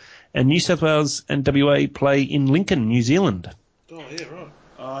Oval, and New South Wales and WA play in Lincoln, New Zealand. Oh, yeah, right.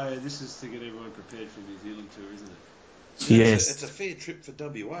 Oh, yeah, this is to get everyone prepared for the New Zealand tour, isn't it? So yes. It's a fair trip for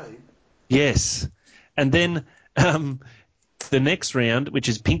WA. Yes. And then the next round, which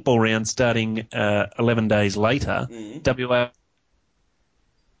is pink ball round starting 11 days later, WA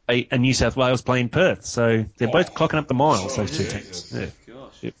and New South Wales play in Perth. So they're both clocking up the miles, those two teams. Yeah.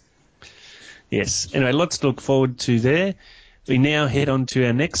 Gosh. Yep. Yes. Anyway, lots to look forward to there. We now head on to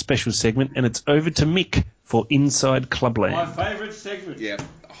our next special segment, and it's over to Mick for Inside Clubland. My favourite segment. Yeah,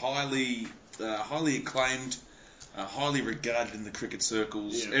 highly acclaimed, highly regarded in the cricket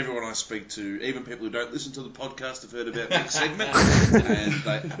circles. Yeah. Everyone I speak to, even people who don't listen to the podcast, have heard about Mick's segment, and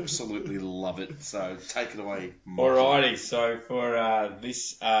they absolutely love it. So take it away, Michael. Alrighty, so for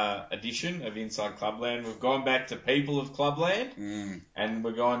this edition of Inside Clubland, we've gone back to People of Clubland, and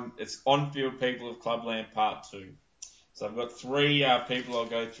it's On-Field People of Clubland Part 2. So I've got 3 people I'll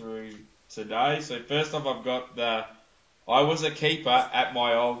go through today. So first off, I've got I was a keeper at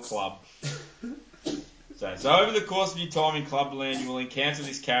my old club. So over the course of your time in Clubland, you will encounter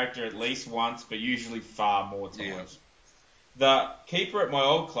this character at least once, but usually far more times. Yeah. The keeper at my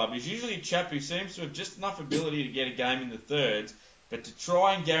old club is usually a chap who seems to have just enough ability to get a game in the thirds, but to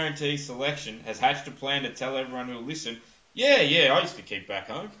try and guarantee selection has hatched a plan to tell everyone who will listen, yeah, I used to keep back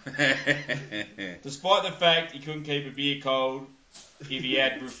home. Despite the fact he couldn't keep a beer cold if he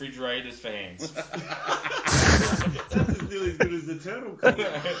had refrigerators for hands. That's nearly as good as the turtle call.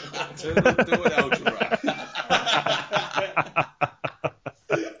 Turtle do it algebra.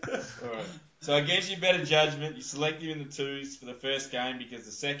 Alright. So against your better judgment, you select him in the 2s for the first game because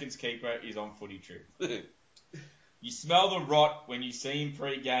the second's keeper is on footy trip. You smell the rot when you see him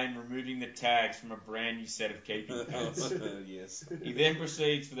pre-game removing the tags from a brand new set of keeping pads. Yes. He then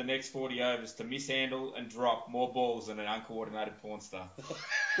proceeds for the next 40 overs to mishandle and drop more balls than an uncoordinated porn star.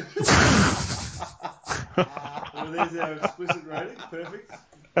 Well, there's our explicit rating. Perfect.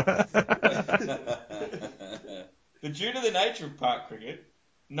 But due to the nature of park cricket,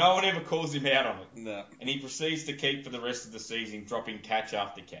 no one ever calls him out on it. No. And he proceeds to keep for the rest of the season, dropping catch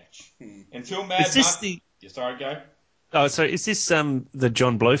after catch. Until Sorry, go. Oh, so is this the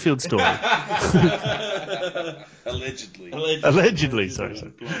John Blowfield story? Allegedly, sorry.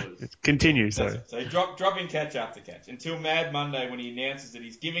 Continue, sorry. So dropping catch after catch until Mad Monday when he announces that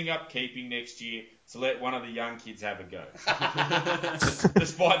he's giving up keeping next year to let one of the young kids have a go.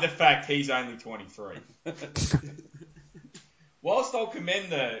 Despite the fact he's only 23. Whilst I'll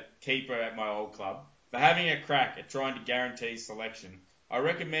commend the keeper at my old club for having a crack at trying to guarantee selection, I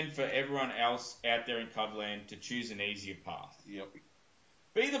recommend for everyone else out there in Clubland to choose an easier path. Yep.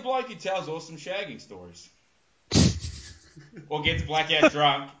 Be the bloke who tells awesome shagging stories. Or gets blackout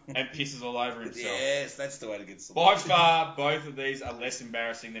drunk and pisses all over himself. Yes, that's the way to get selection. By far, both of these are less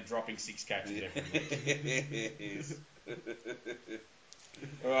embarrassing than dropping 6 catches every week. Yes.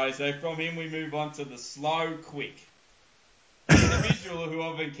 Alright, so from him we move on to the slow quick. An individual who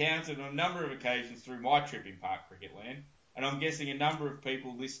I've encountered on a number of occasions through my trip in Park Cricket Land, and I'm guessing a number of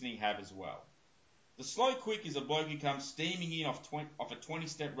people listening have as well. The slow quick is a bloke who comes steaming in off a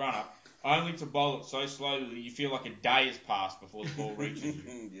 20-step run-up, only to bowl it so slowly that you feel like a day has passed before the ball reaches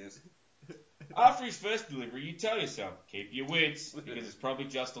you. Yes. After his first delivery, you tell yourself, keep your wits, because it's probably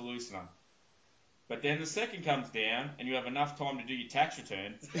just a loosener. But then the second comes down, and you have enough time to do your tax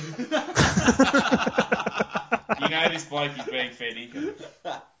return. You know this bloke is being fed income.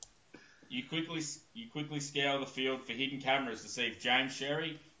 You quickly scour the field for hidden cameras to see if James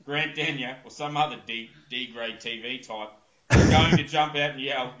Sherry, Grant Denyer, or some other D-grade TV type is going to jump out and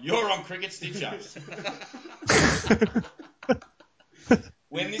yell, "You're on cricket stitch-ups."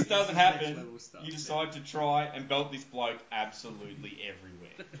 When this doesn't happen, you decide to try and belt this bloke absolutely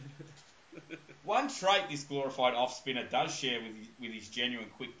everywhere. One trait this glorified off-spinner does share with his genuine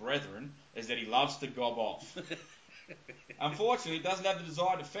quick brethren is that he loves to gob off. Unfortunately, it doesn't have the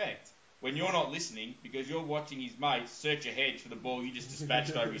desired effect when you're not listening because you're watching his mates search a hedge for the ball you just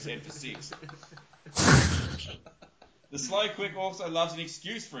dispatched over his head for 6. The slow quick also loves an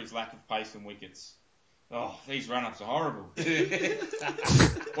excuse for his lack of pace and wickets. Oh, these run-ups are horrible.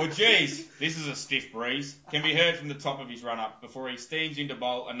 Or, geez, this is a stiff breeze. Can be heard from the top of his run-up before he steams into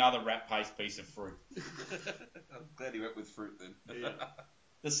bowl another rat-paced piece of fruit. I'm glad he went with fruit then. Yeah.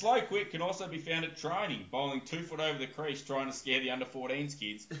 The slow quick can also be found at training, bowling 2 foot over the crease trying to scare the under-14s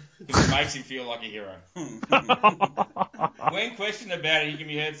kids because it makes him feel like a hero. When questioned about it, he can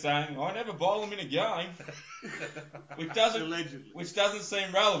be heard saying, I never bowl him in a game, which doesn't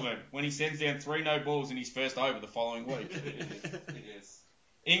seem relevant when he sends down 3 no balls in his first over the following week. Yes.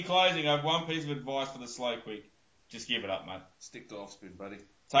 In closing, I have one piece of advice for the slow quick. Just give it up, mate. Stick to off spin, buddy.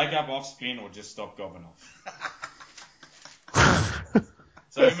 Take up off spin or just stop gobbing off.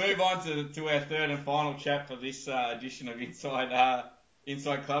 So we move on to our third and final chat for this edition of Inside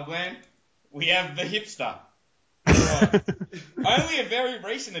Clubland. We have the hipster. Right. Only a very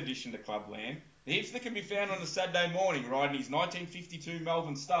recent addition to Clubland. The hipster can be found on a Saturday morning riding his 1952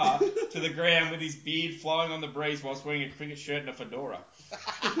 Melbourne Star to the ground with his beard flowing on the breeze whilst wearing a cricket shirt and a fedora.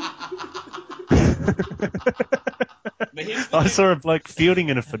 I saw a bloke fielding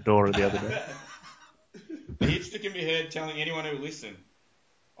in a fedora the other day. The hipster can be heard telling anyone who will listen,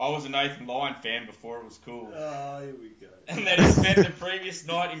 I was a Nathan Lyon fan before it was cool. Oh, here we go. And that he spent the previous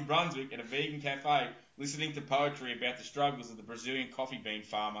night in Brunswick at a vegan cafe listening to poetry about the struggles of the Brazilian coffee bean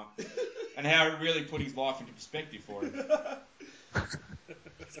farmer and how it really put his life into perspective for him.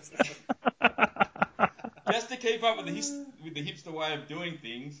 Just to keep up with the hipster way of doing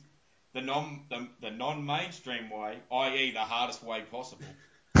things, the non-mainstream way, i.e. the hardest way possible,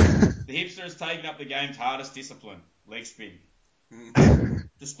 the hipster has taken up the game's hardest discipline, leg spin.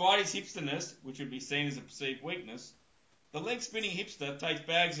 Despite his hipsterness, which would be seen as a perceived weakness, the leg-spinning hipster takes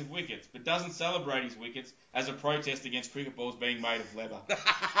bags of wickets, but doesn't celebrate his wickets as a protest against cricket balls being made of leather.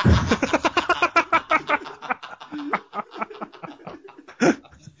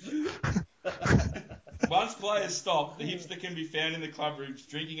 Once players stop, the hipster can be found in the club rooms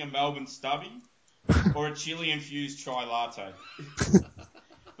drinking a Melbourne stubby or a chili-infused chai latte.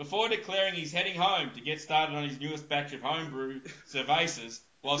 Before declaring he's heading home to get started on his newest batch of homebrew cervezas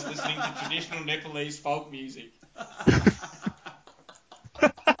whilst listening to traditional Nepalese folk music.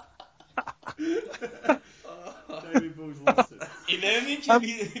 David Bull's lost it.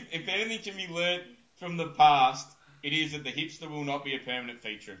 If anything can be learnt from the past, it is that the hipster will not be a permanent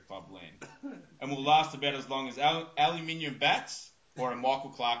feature of Clubland and will last about as long as aluminium bats or a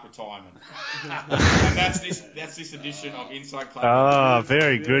Michael Clark retirement. And that's this edition of Inside Club. Ah,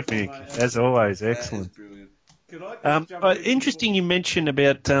 very good, Nick. As always, excellent. Brilliant. Interesting you mentioned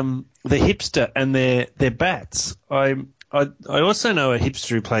about the hipster and their bats. I also know a hipster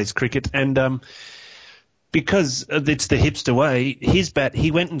who plays cricket, and because it's the hipster way, his bat,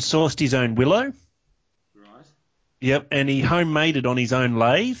 he went and sourced his own willow. Yep, and he homemade it on his own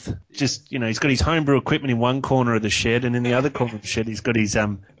lathe. Just, he's got his homebrew equipment in one corner of the shed, and in the other corner of the shed he's got his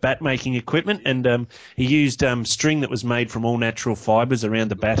bat-making equipment, and he used string that was made from all natural fibres around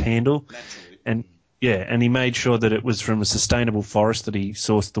the bat handle. Naturally. And he made sure that it was from a sustainable forest that he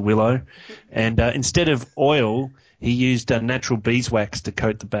sourced the willow. And instead of oil, he used natural beeswax to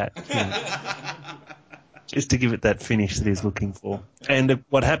coat the bat. Just to give it that finish that he's looking for. And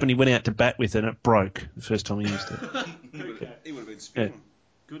what happened, he went out to bat with it and it broke the first time he used it. He would have been spinning.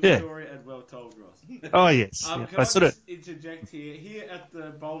 Good story and well told, Ross. Oh, yes. Can I just interject here? Here at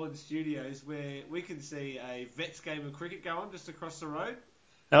the Boland Studios, where we can see a Vets game of cricket going just across the road.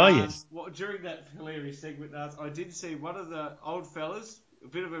 Oh, yes. During that hilarious segment, I did see one of the old fellas, a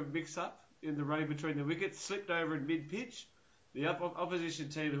bit of a mix-up in the running between the wickets, slipped over in mid-pitch. The opposition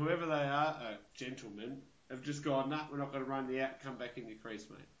team, whoever they are, gentlemen, have just gone, nah, we're not going to run you out, come back in your crease,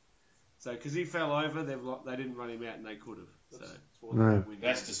 mate. So, because he fell over, they didn't run him out and they could have. No.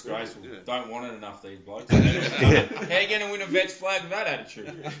 That's disgraceful. Yeah. Don't want it enough, these blokes. How are you going to win a Vets flag with that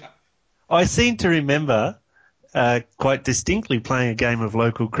attitude? I seem to remember quite distinctly playing a game of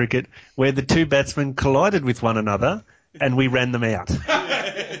local cricket where the two batsmen collided with one another and we ran them out.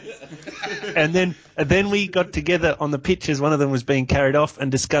 And then we got together on the pitch as one of them was being carried off and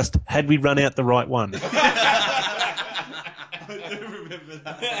discussed, had we run out the right one? I do remember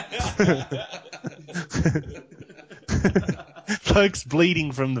that. Folks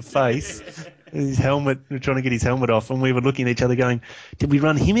bleeding from the face. His helmet, we're trying to get his helmet off, and we were looking at each other going, did we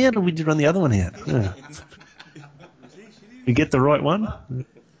run him out or did we run the other one out? Oh. We get the right one? He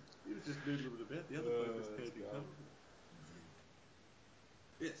was just noodling about the other bloke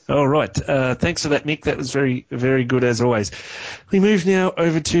was Yes. All right. Thanks for that, Mick. That was very, very good as always. We move now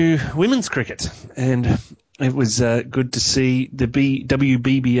over to women's cricket, and it was good to see the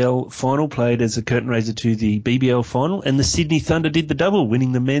WBBL final played as a curtain raiser to the BBL final, and the Sydney Thunder did the double,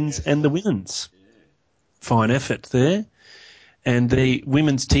 winning the men's and the women's. Yeah. Fine effort there. And the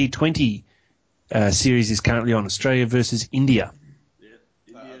women's T20 series is currently on, Australia versus India.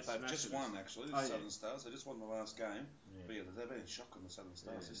 They've just won, actually, the Southern Stars. They just won the last game. Yeah. But they've been shocking, the Southern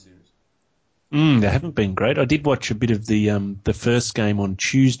Stars this series. They haven't been great. I did watch a bit of the first game on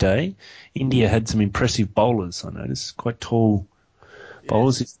Tuesday. India had some impressive bowlers, I noticed. Quite tall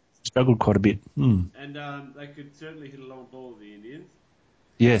bowlers. It struggled quite a bit. And they could certainly hit a long ball, the Indians.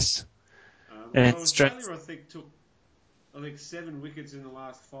 Yes. And Australia, I think, took 7 wickets in the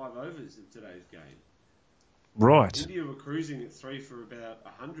last 5 overs of today's game. Right. India were cruising at 3 for about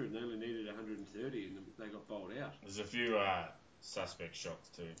 100 and they only needed 130 and they got bowled out. There's a few suspect shots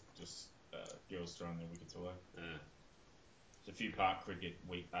too, just girls throwing their wickets away. There's a few park cricket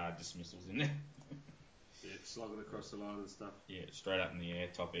dismissals in there. Yeah, slogging across the line and stuff. Yeah, straight up in the air,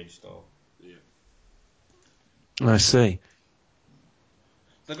 top edge style. Yeah. I see.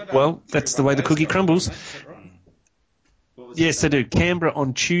 Well, that's the way the cookie crumbles. Yes, they do. Canberra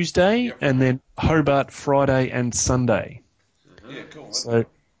on Tuesday, and then Hobart Friday and Sunday. Yeah, cool. So,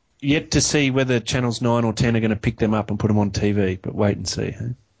 yet to see whether Channels 9 or 10 are going to pick them up and put them on TV, but wait and see. Huh?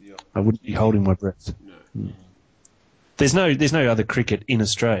 Yep. I wouldn't be holding my breath. No. There's no other cricket in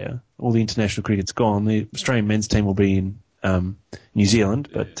Australia. All the international cricket's gone. The Australian men's team will be in New Zealand,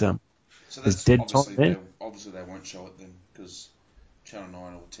 but so there's dead time there. Obviously, they won't show it then because Channel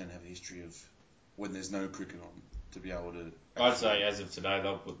 9 or 10 have a history of when there's no cricket on to be able to. I'd say as of today,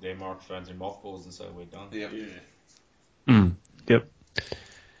 they'll put their microphones in mothballs and say we're done. Yep.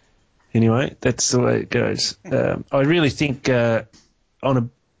 Anyway, that's the way it goes. I really think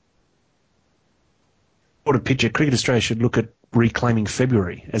on a picture, Cricket Australia should look at reclaiming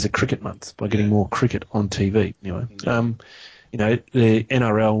February as a cricket month by getting more cricket on TV. Anyway, the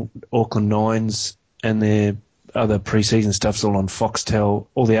NRL, Auckland Nines, and their other pre-season stuff's all on Foxtel.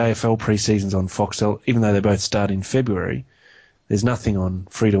 All the AFL pre-seasons on Foxtel, even though they both start in February. There's nothing on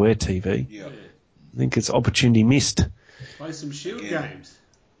free-to-air TV. Yeah. I think it's opportunity missed. Play some Shield games.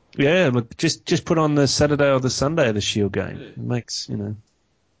 Yeah, look, just put on the Saturday or the Sunday of the Shield game. Yeah. It makes,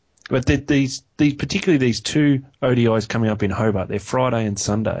 But these particularly these 2 ODIs coming up in Hobart, they're Friday and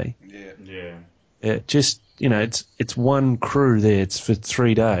Sunday. Yeah. Just, it's one crew there. It's for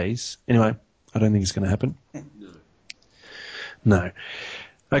 3 days. Anyway, I don't think it's going to happen. No.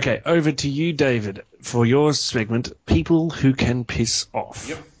 Okay, over to you, David, for your segment, People Who Can Piss Off.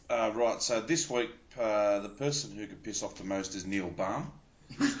 Yep. Right, so this week, the person who could piss off the most is Neil Baum.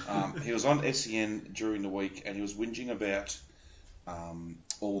 He was on SEN during the week and he was whinging about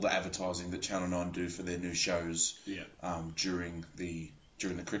all the advertising that Channel 9 do for their new shows during the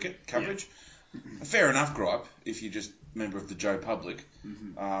cricket coverage. A fair enough gripe if you're just a member of the Joe Public.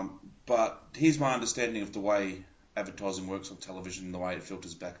 But here's my understanding of the way advertising works on television and the way it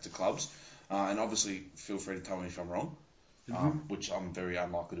filters back to clubs. And obviously, feel free to tell me if I'm wrong, which I'm very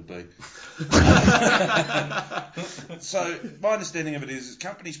unlikely to be. So my understanding of it is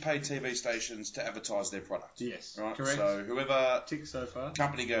companies pay TV stations to advertise their product. Yes, right? correct. So whoever tick so far,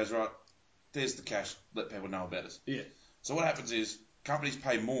 company goes, right, there's the cash, let people know about it. Yeah. So what happens is companies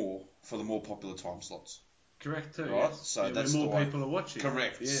pay more for the more popular time slots. Correct too. Right. Yes. So that's where the more way. people are watching.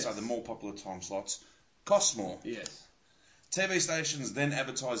 Correct. Yes. So the more popular time slots cost more. Yes. TV stations then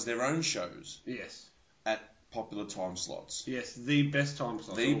advertise their own shows. Yes. At popular time slots. Yes, the best time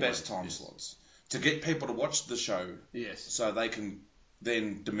slots. The best time slots. To get people to watch the show. Yes. So they can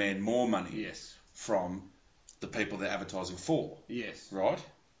then demand more money. Yes. From the people they're advertising for. Yes. Right?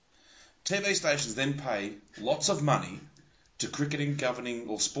 TV stations then pay lots of money to cricketing governing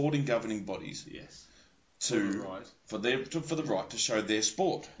or sporting governing bodies. Yes. For the right to show their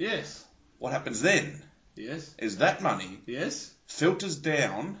sport. Yes. What happens then? Yes. Is that money filters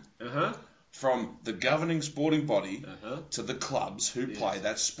down from the governing sporting body to the clubs who play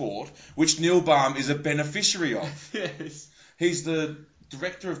that sport, which Neil Baum is a beneficiary of. Yes. He's the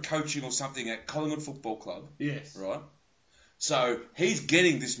director of coaching or something at Collingwood Football Club. Yes. Right? So he's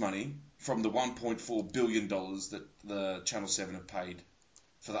getting this money from the $1.4 billion that the Channel 7 have paid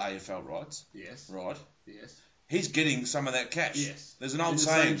for the AFL rights. Yes. Right? Yes. He's getting some of that cash. Yes. There's an old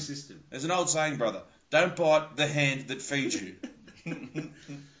saying. There's an old saying, brother. Don't bite the hand that feeds you.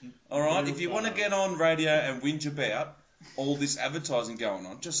 All right? If you want to get on radio and whinge about all this advertising going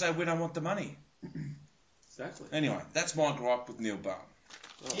on, just say we don't want the money. Exactly. Anyway, that's my gripe with Neil Baum.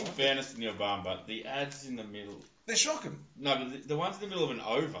 In fairness to Neil Barn, but the ads in the middle... They're shocking. No, but the ones in the middle of an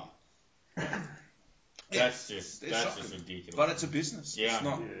over... That's just ridiculous. But it's a business. Yeah. It's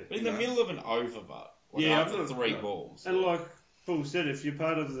not, But in the middle of an over, but after 3 balls. And like Paul said, if you're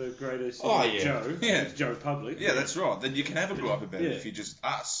part of the greater Joe, Joe Public. Yeah, that's right. Then you can have a gripe about it if you're just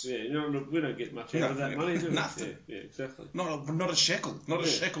us. Yeah, we don't get much out of that money, do we? Nothing. Yeah, exactly. Not a shekel. Not a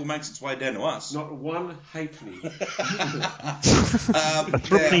shekel makes its way down to us. Not one halfpenny. A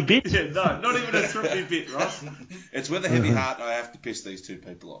threepenny bit? Yeah, no, not even a threepenny bit, Ross. It's with a heavy heart I have to piss these two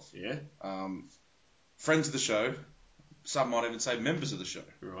people off. Yeah. Friends of the show. Some might even say members of the show.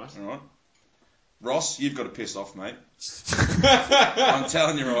 Right. All right. Keros, you've got to piss off, mate. I'm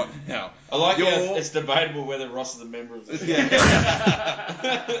telling you right now. I like how it's debatable whether Ross is a member of the show.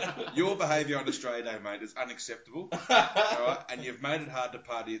 Your behaviour on Australia Day, mate, is unacceptable. All right? And you've made it hard to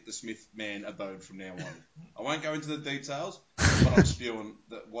party at the Smith Man abode from now on. I won't go into the details, but I'm spewing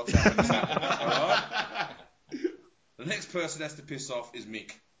that what's happening is happening. All right? The next person has to piss off is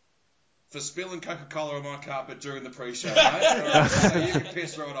Mick. For spilling Coca-Cola on my carpet during the pre-show, mate. Right, so you can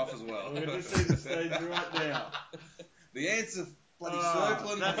piss right off as well. We're going to see the stage right now. The ants are bloody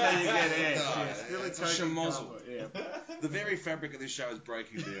circling. That's how you get ants. It's a schmozzle. The very fabric of this show is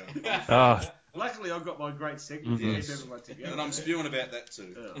breaking down. Luckily, I've got my great segment to keep everyone together. And I'm spewing about that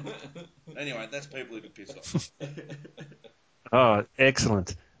too. Anyway, that's people who can piss off. Oh,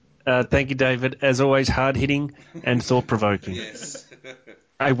 excellent. Thank you, David. As always, hard-hitting and thought-provoking. Yes.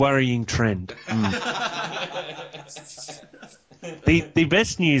 A worrying trend. The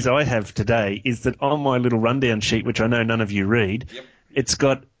best news I have today is that on my little rundown sheet, which I know none of you read, it's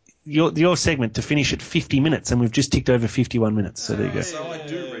got your segment to finish at 50 minutes, and we've just ticked over 51 minutes. So there you go. So I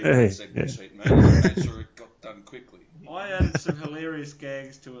do read the segment sheet, mate. I made sure it got done quickly. I added some hilarious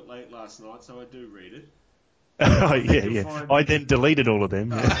gags to it late last night, so I do read it. Oh, yeah. I then deleted all of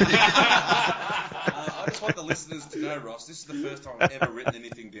them. I just want the listeners to know, Ross, this is the first time I've ever written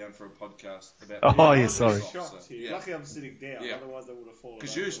anything down for a podcast about. Sorry. Luckily, I'm sitting down. Otherwise, I would have fallen.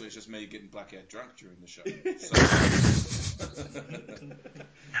 Because usually it's just me getting blackout drunk during the show.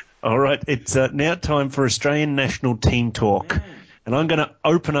 All right, it's now time for Australian national team talk, and I'm going to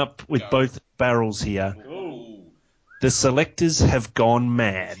open up with both barrels here. Ooh. The selectors have gone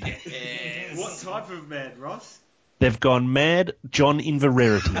mad. Yes. What type of mad, Ross? They've gone mad, John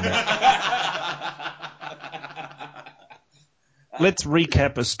Inverarity mad. Let's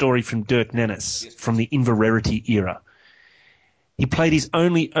recap a story from Dirk Nannes from the Inverarity era. He played his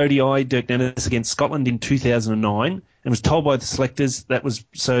only ODI, Dirk Nannes, against Scotland in 2009 and was told by the selectors that was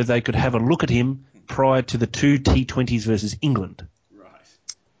so they could have a look at him prior to the 2 T20s versus England. Right.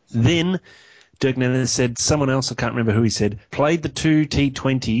 Then Dirk Nannes said someone else, I can't remember who he said, played the 2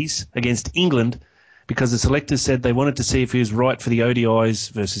 T20s against England because the selectors said they wanted to see if he was right for the ODIs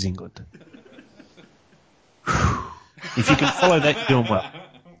versus England. If you can follow that, you're doing well.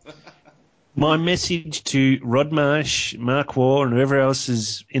 My message to Rod Marsh, Mark Waugh, and whoever else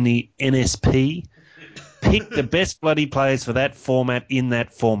is in the NSP, pick the best bloody players for that format in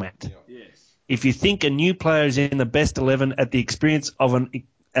that format. Yes. If you think a new player is in the best 11 at the expense of an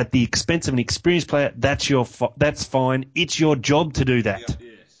experienced player, that's fine. It's your job to do that.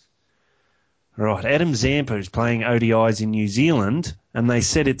 Yes. Right, Adam Zampa is playing ODIs in New Zealand, and they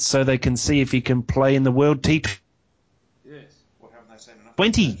said it's so they can see if he can play in the World T20. Yes. What haven't they said enough?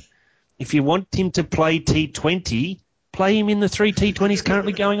 20. If you want him to play T20, play him in the 3 T20s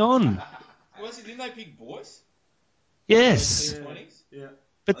currently going on. Didn't they pick Boyce? Yes. Yeah.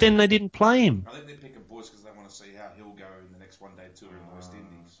 But then they didn't play him. I think they pick a Boyce because they want to see how he'll go in the next one-day tour in the West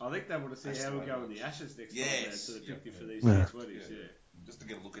Indies. I think they want to see how he'll go in the Ashes next time. So they picked him for these Yeah. T20s. Yeah. Just to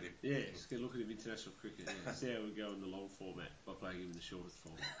get a look at him. Yeah, just get a look at him international cricket. Yeah. See how we go in the long format by playing him in the shortest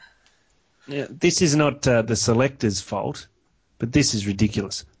format. Yeah, this is not the selector's fault, but this is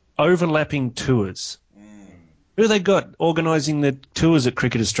ridiculous. Overlapping tours. Who they got organising the tours at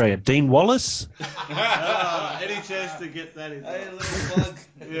Cricket Australia? Dean Wallace? Any chance to get that in? Hey, a little plug.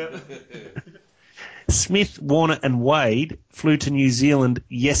 Yeah. Smith, Warner and Wade flew to New Zealand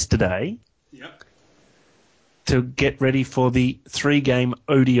yesterday Yep. to get ready for the 3-game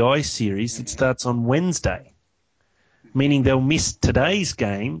ODI series that starts on Wednesday, meaning they'll miss today's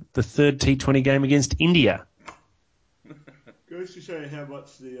game, the 3rd T20 game against India. Goes to show you how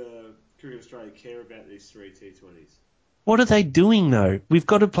much the Cricket Australia care about these 3 T20s. What are they doing, though? We've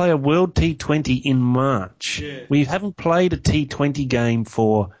got to play a World T20 in March. Yeah. We haven't played a T20 game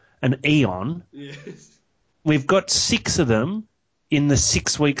for an eon. Yes. We've got 6 of them in the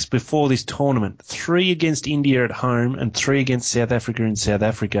 6 weeks before this tournament. 3 against India at home and 3 against South Africa in South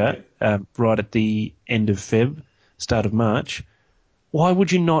Africa right at the end of Feb, start of March. why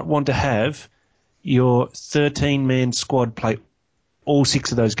would you not want to have your 13-man squad play all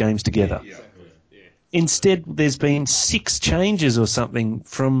 6 of those games together? Yeah. Instead, there's been 6 changes or something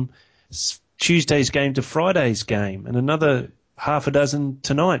from Tuesday's game to Friday's game, and another half a dozen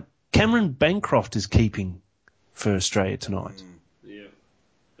tonight. Cameron Bancroft is keeping for Australia tonight. Yeah.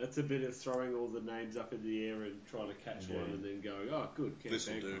 That's a bit of throwing all the names up in the air and trying to catch one and then going, oh, good, This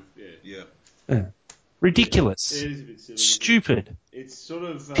will do. Yeah. Ridiculous. It is a bit silly. Stupid. It's sort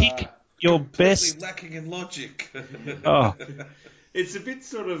of... Pick your best... lacking in logic. Oh, It's a bit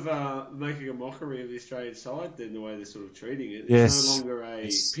sort of making a mockery of the Australian side, then the way they're sort of treating it. It's Yes. no longer a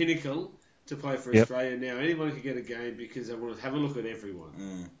pinnacle to play for Australia now. Anyone can get a game because they want to have a look at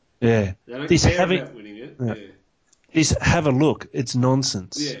everyone. yeah. They don't This care about winning it. Yeah. This have a look. It's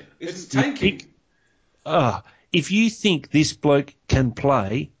nonsense. Yeah. It's tanking. If you think this bloke can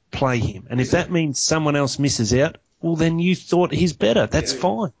play him. And if that means someone else misses out, well, then you thought he's better. That's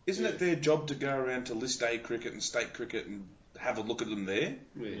fine. Isn't it their job to go around to List A cricket and state cricket and have a look at them there?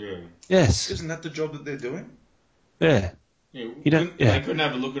 Yeah. Yes. Isn't that the job that they're doing? Yeah. Yeah, You they couldn't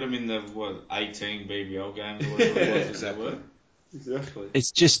have a look at them in the 18 BBL games or whatever it was. Exactly.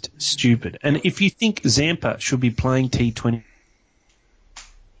 It's just stupid. And if you think Zampa should be playing T20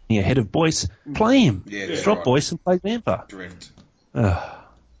 ahead of Boyce, play him. Yeah, Drop Boyce and play Zampa. Direct.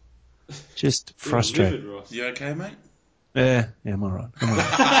 Just frustrating. You okay, mate? Yeah, I'm all right.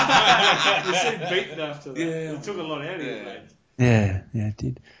 You seemed beaten after that. Yeah. It took a lot out of you, mate. Yeah, it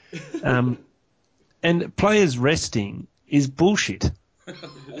did. And players resting is bullshit. Oh,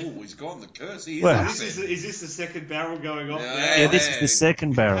 he's gone the curse. He is Well, upset. Is this the second barrel going off? Yeah, this is the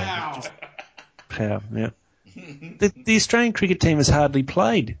second barrel. Pow, yeah. The Australian cricket team has hardly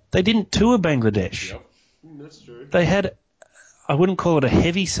played. They didn't tour Bangladesh. Yep. That's true. They had, I wouldn't call it a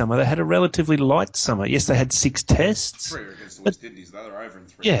heavy summer, they had a relatively light summer. Yes, they had 6 tests. 3 against the West Indies, though. They were over in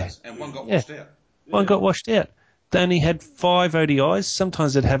 3 Yeah. days. And one got washed out. One got washed out. They only had 5 ODIs.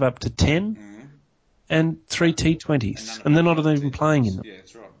 Sometimes they'd have up to 10. And 3 T20s. And they're not even playing in them. Yeah,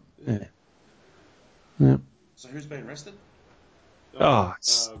 that's right. Yeah. So who's been rested?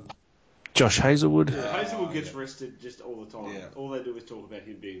 It's Josh Hazelwood. Yeah, Hazelwood gets rested just all the time. Yeah. All they do is talk about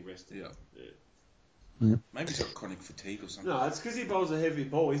him being rested. Yeah. Maybe he's got chronic fatigue or something. No, it's because he bowls a heavy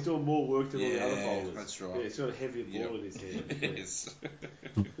ball. He's doing more work than all the other bowlers. That's right. Yeah, he's got a heavier ball in his hand. Yes.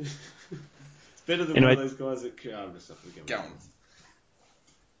 It's better than one of those guys that... I'm just not going to Go on.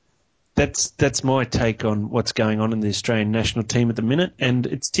 That's my take on what's going on in the Australian national team at the minute, and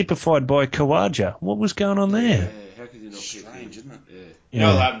it's typified by Khawaja. What was going on there? Yeah, how could you not pick him? Strange, isn't it? Yeah. You know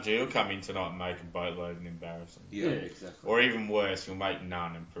what'll happen to you? He'll come in tonight and make a boatload and embarrass them. Yeah. Exactly. Or even worse, he'll make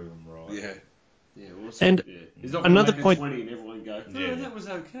none and prove them right. Yeah. Yeah, well, And he's not going another to make point- 20 and everyone go, that was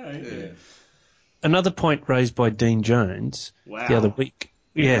okay. Yeah. Another point raised by Dean Jones the other week.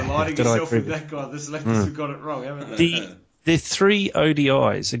 You're lighting that I yourself agree with that guy. The selectors have got it wrong, haven't they? The 3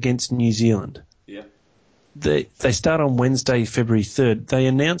 ODIs against New Zealand. Yep. They start on Wednesday, February 3rd. They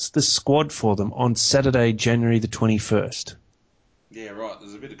announced the squad for them on Saturday, January the 21st. Yeah, right.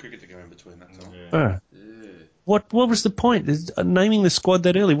 There's a bit of cricket to go in between that time. Yeah. What was the point? Naming the squad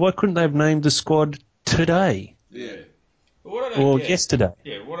that early? Why couldn't they have named the squad today Yeah. But what I don't or get, yesterday?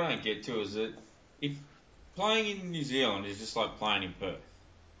 Yeah, what I don't get too is that if playing in New Zealand is just like playing in Perth.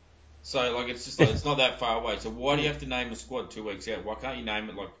 So, like, it's just like, it's not that far away. So why do you have to name a squad 2 weeks out? Why can't you name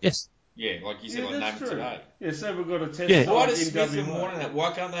it like... Yes. Yeah, like you said, like name it today. Yeah, so we've got a test. Yeah. Why side does in Smith and WA? Warner that?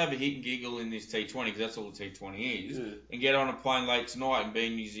 Why can't they have a hit and giggle in this T20? Because that's all the T20 is. Yeah. And get on a plane late tonight and be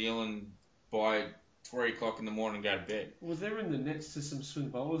in New Zealand by 3 o'clock in the morning and go to bed. Well, they're in the nets to some swing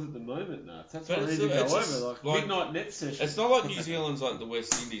bowlers at the moment, now. That's But what they it's- need to go it's just over, like like- midnight net session. It's not like New Zealand's like the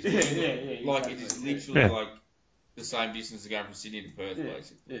West Indies. Or England. Yeah, Like, it exactly. is literally Yeah. like the same distance to go from Sydney to Perth,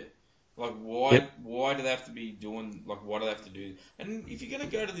 basically. Yeah. Like, why do they have to be doing, like, why do they have to do... And if you're going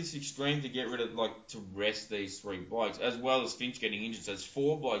to go to this extreme to get rid of, like, to rest these 3 blokes, as well as Finch getting injured, so there's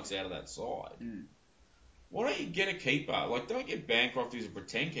 4 blokes out of that side, why don't you get a keeper? Like, don't get Bancroft who's a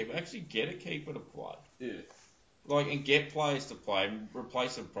pretend keeper. Actually get a keeper to play. Yeah. Like, and get players to play and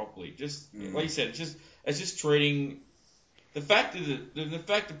replace them properly. Just, like you said, it's just treating... The fact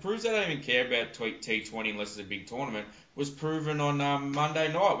that proves they don't even care about T20 unless it's a big tournament was proven on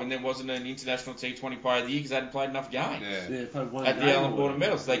Monday night when there wasn't an international T20 player of the year because they hadn't played enough games Yeah, played one at the game Allen or Border whatever.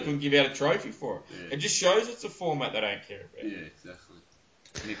 Medals. They couldn't give out a trophy for it. Yeah. It just shows it's a format they don't care about. Yeah, exactly.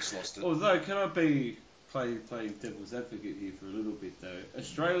 Nick's lost it. Although, can I be playing devil's advocate here for a little bit, though?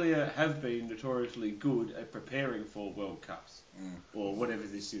 Australia have been notoriously good at preparing for World Cups. Or whatever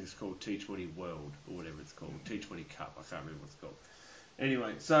this is called, T20 World, or whatever it's called. T20 Cup, I can't remember what it's called.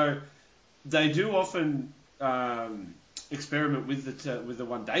 Anyway, so they do often experiment with the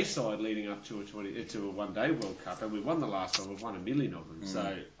one day side leading up to a one day World Cup, and we won the last one. We've won 1 million of them.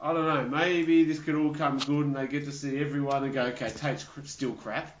 So I don't know. Maybe this could all come good, and they get to see everyone and go, okay, Tate's still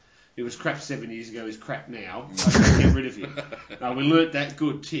crap. It was crap 7 years ago. He's crap now. Okay, get rid of him. No, we learnt that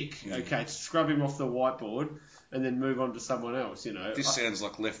good tick. Okay, scrub him off the whiteboard. And then move on to someone else, you know. This sounds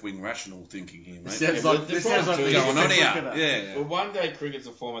like left-wing rational thinking here, mate. This sounds like going on here. Yeah. Well, one-day cricket's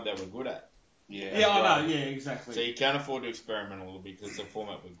a format that we're good at. Yeah, I know. Yeah, exactly. So you can't afford to experiment a little bit because it's a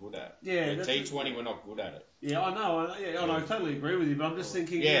format we're good at. Yeah. T20, we're not good at it. Yeah, I know. I totally agree with you. But I'm just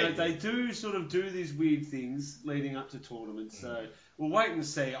thinking, they do sort of do these weird things leading up to tournaments. So we'll wait and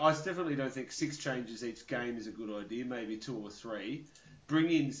see. I definitely don't think 6 changes each game is a good idea. Maybe 2 or 3. Bring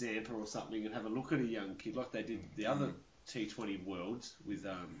in Zampa or something and have a look at a young kid like they did the other T20 Worlds with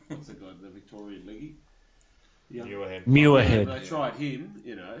what's the guy, the Victorian League? Muirhead. They tried him,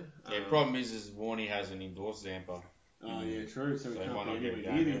 you know. Yeah, problem is Warney hasn't endorsed Zampa. Oh, yeah, true. So he can't be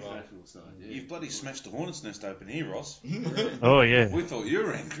anywhere near the international side. Yeah. You've bloody smashed the hornet's nest open here, Ross. Oh, yeah. We thought you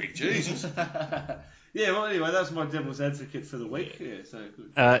were angry. Jesus. Yeah, well, anyway, that's my devil's advocate for the week. Yeah, so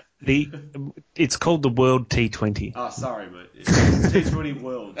good. It's called the World T20. Oh, sorry, mate. Yeah. T20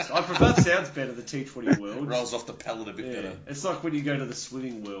 Worlds. I prefer that sounds better, the T20 Worlds. Rolls off the palate a bit better. It's like when you go to the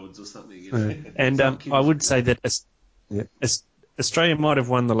Swimming Worlds or something. You know? And I would say that Australia might have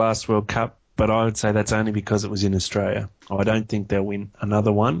won the last World Cup, but I would say that's only because it was in Australia. I don't think they'll win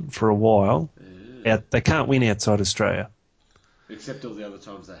another one for a while. They can't win outside Australia. Except all the other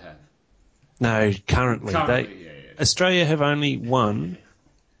times they have. No, currently Australia have only won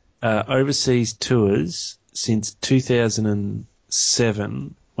overseas tours since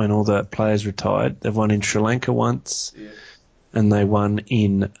 2007 when all the players retired. They've won in Sri Lanka once, and they won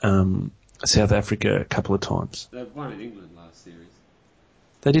in South Africa a couple of times. They've won in England last series.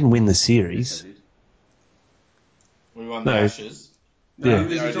 They didn't win the series. Yes, they did. We won the Ashes. No,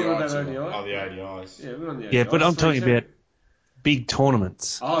 the talking about Oh, ODI? the ODIs. Yeah, we won the ODIs. Yeah, but I'm talking about big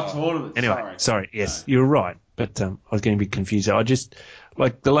tournaments. Oh, tournaments. Anyway, sorry. Yes, you're right. But I was getting a bit confused. I just,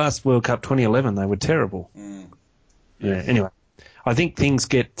 like the last World Cup 2011, they were terrible. Yeah, anyway. I think things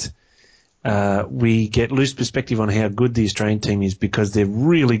we get loose perspective on how good the Australian team is because they're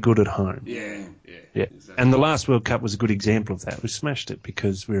really good at home. Yeah. Exactly. And the last World Cup was a good example of that. We smashed it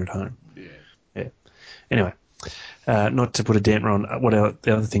because we're at home. Yeah. Anyway, not to put a damper on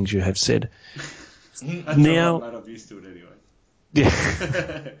the other things you have said. Now, right, mate, I'm used to it anyway.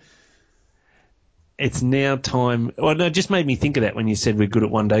 Yeah. It's now time. Well, no, it just made me think of that when you said we're good at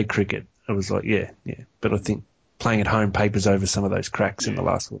one-day cricket. I was like, yeah. But I think playing at home papers over some of those cracks in the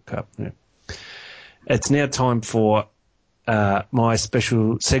last World Cup. Yeah. It's now time for my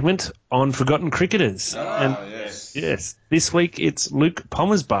special segment on Forgotten Cricketers. Yes. This week it's Luke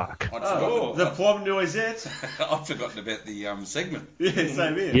Pommersbach. The Plum Noisette. I've forgotten about the segment. Yeah,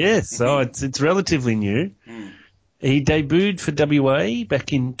 same here. Yes, so it's relatively new. He debuted for WA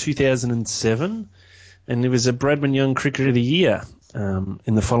back in 2007, and he was a Bradman Young Cricketer of the Year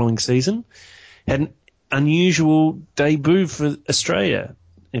in the following season. Had an unusual debut for Australia,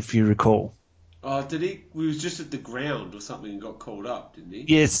 if you recall. Oh, did he? We was just at the ground or something and got called up, didn't he?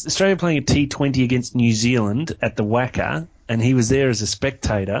 Yes, Australia playing a T20 against New Zealand at the WACA, and he was there as a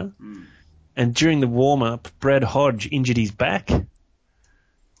spectator. And during the warm-up, Brad Hodge injured his back,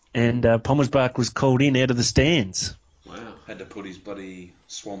 and Pommersbach was called in out of the stands. Wow. Had to put his bloody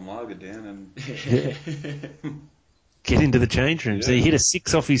Swan Lager down and get into the change room. So he hit a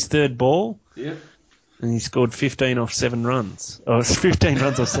 6 off his third ball. Yep. And he scored 15 off 7 runs. Or 15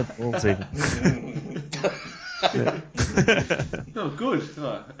 runs off 7 balls even. Oh, good.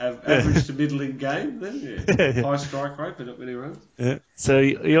 Average to middling game then. Yeah. High strike rate, but not many runs. Yeah. So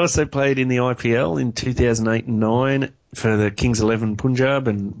he also played in the IPL in 2008 and 9 for the Kings 11 Punjab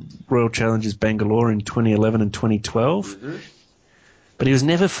and Royal Challengers Bangalore in 2011 and 2012. But he was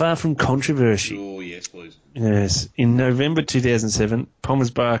never far from controversy. Oh, yes, please. Yes. In November 2007,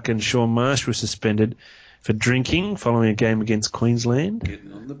 Pommersbach and Shaun Marsh were suspended for drinking following a game against Queensland.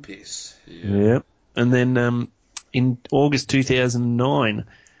 Getting on the piss. Yeah. And then in August 2009,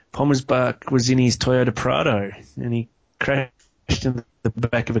 Pommersbach was in his Toyota Prado and he crashed in the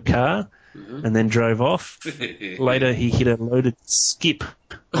back of a car and then drove off. Later, he hit a loaded skip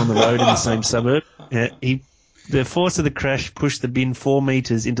on the road in the same suburb. The force of the crash pushed the bin 4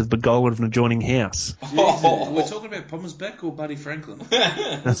 metres into the pergola of an adjoining house. We're talking about Pommersbach or Buddy Franklin?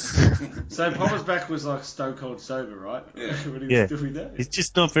 So Pommersbach was like stone cold sober, right? Yeah. When he was doing that? He's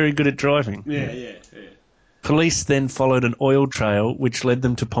just not very good at driving. Yeah. Police then followed an oil trail which led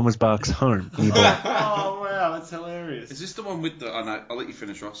them to Pommersbach's home. Oh, wow, that's hilarious. Is this the one with the... Oh, no, I'll let you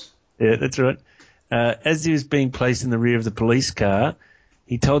finish, Ross. Yeah, that's right. as he was being placed in the rear of the police car,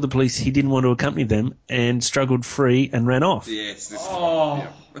 he told the police he didn't want to accompany them and struggled free and ran off. Yes. This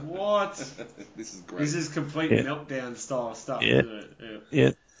what? This is great. This is complete meltdown style stuff, Yeah. isn't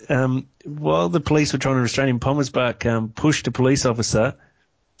it? Yeah. While the police were trying to restrain him, Pommersbach pushed a police officer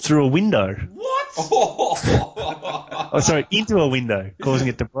through a window. What? Into a window, causing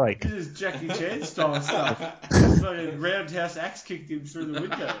it to break. This is Jackie Chan style stuff. Fucking roundhouse axe kicked him through the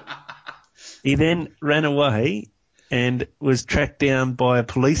window. He then ran away and was tracked down by a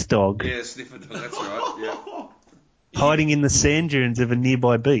police dog. Yeah, sniffer dog, that's right. Yeah. Hiding in the sand dunes of a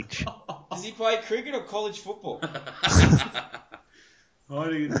nearby beach. Does he play cricket or college football?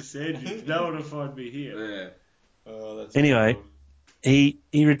 Hiding in the sand dunes. No one will find me here. Yeah. Oh, that's Anyway, he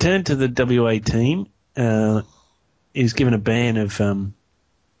returned to the WA team. He was given a ban of 2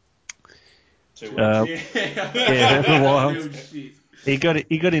 weeks. a while. Real shit. He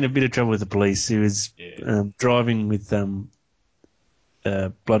got in a bit of trouble with the police. He was driving with blood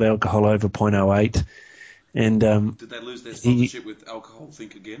alcohol over 0.08. And did they lose their sponsorship with Alcohol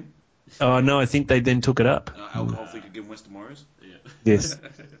Think Again? Oh no, I think they then took it up. Alcohol Think Again, Western Warriors. Yeah. Yes.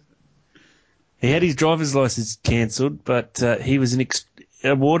 He had his driver's license cancelled, but he was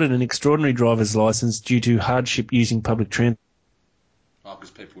awarded an extraordinary driver's license due to hardship using public transport. Oh,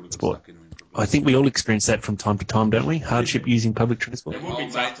 because people would have got stuck in him. I think we all experience that from time to time, don't we? Hardship using public transport. It would be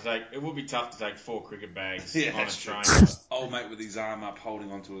tough to take 4 cricket bags on a train. Old mate with his arm up,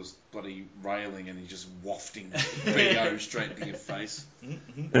 holding onto a bloody railing, and he's just wafting BO straight into your face.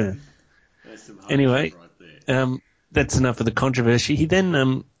 Yeah. That's some Anyway, right there. that's enough of the controversy. He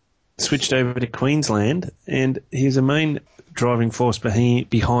then switched over to Queensland, and he was a main driving force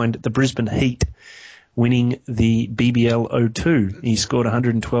behind the Brisbane Heat, winning the BBL 02. He scored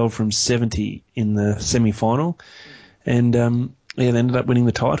 112 from 70 in the semi-final, and they ended up winning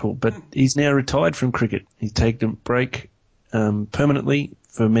the title. But he's now retired from cricket. He's taken a break permanently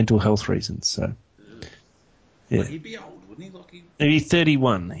for mental health reasons. So, yeah. Well, he'd be old, wouldn't he? Maybe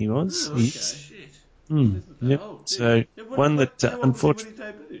 31 he was. Oh, okay. Shit. Yep. So, one that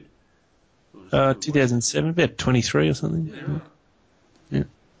unfortunately... 2007, about 23 or something.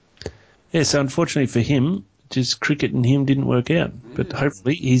 Yeah, so unfortunately for him, just cricket and him didn't work out. But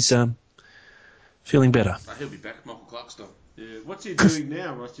hopefully he's feeling better. He'll be back, Michael Clark style. Yeah. What's he doing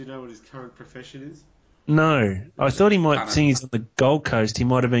now, Ross? Do you know what his current profession is? No. I thought he might, seeing he's on the Gold Coast, he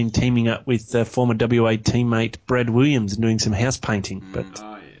might have been teaming up with former WA teammate Brad Williams and doing some house painting. But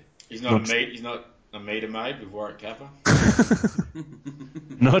Oh, yeah. He's not a meter maid with Warwick Kappa.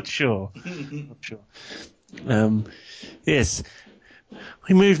 Not sure. Yes.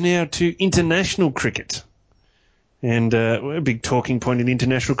 We move now to international cricket. And a big talking point in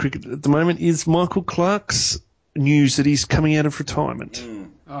international cricket at the moment is Michael Clark's news that he's coming out of retirement.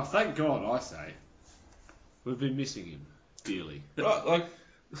 Oh, thank God, I say. We've been missing him dearly. Right,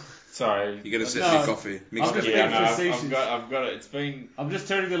 sorry. You're going to set your coffee. Mixed up. I've got it. It's been... I'm just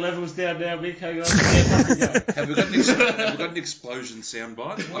turning the levels down now, Mick. Hang on. Have we got an explosion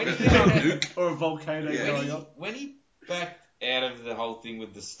soundbite? Or a volcano going on? When he backed out of the whole thing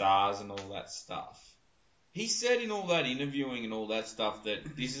with the stars and all that stuff, he said in all that interviewing and all that stuff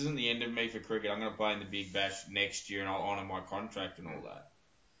that this isn't the end of me for cricket. I'm going to play in the Big Bash next year and I'll honour my contract and all that.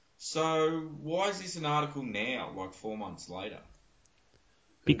 So why is this an article now, 4 months later?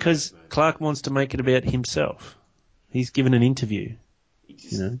 Because Clark wants to make it about himself. He's given an interview.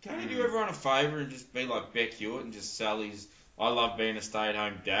 Can't he do everyone a favour and just be like Beck Hewitt and just sell his I love being a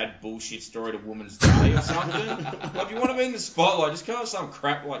stay-at-home dad bullshit story to Woman's Day or something? If you want to be in the spotlight, just come up with some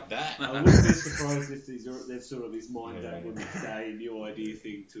crap like that. I wouldn't be surprised if there's sort of this mind day, Women's Day, new idea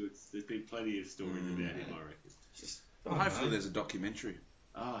thing to it. There's been plenty of stories about him, I reckon. Hopefully there's a documentary.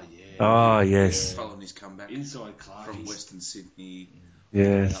 Oh, yeah. Oh, yes. Following his comeback. Inside Clark. From Western Sydney.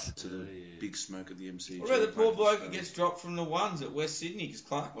 Yes. Up to the big smoke of the MCG. What about the poor bloke that gets dropped from the ones at West Sydney because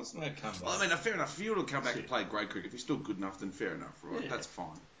Clark wants to make a comeback? Well, I mean, fair enough. If you were to come back and play great cricket, if he's still good enough, then fair enough, right? Yeah. That's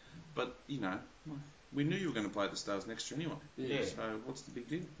fine. But, we knew you were going to play at the Stars next year anyway. Yeah. So what's the big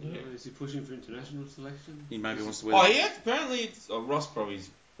deal? Yeah. Is he pushing for international selection? He maybe wants to wear... yeah, apparently... Ross we're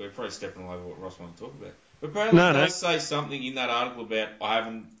probably stepping all over what Ross wants to talk about. But apparently he does say something in that article about I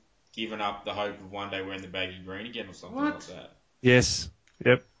haven't given up the hope of one day wearing the baggy green again or something like that. Yes.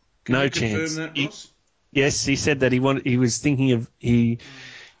 Yep. Can no you chance. Confirm that, Ross? Yes, he said that he was thinking of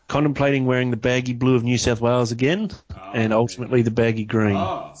contemplating wearing the baggy blue of New South Wales again, and ultimately the baggy green.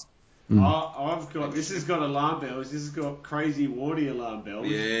 This has got alarm bells. This has got crazy warning alarm bells.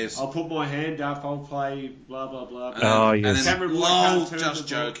 Yes. I'll put my hand up. I'll play blah blah blah. Oh yes. Cameron White can't turn just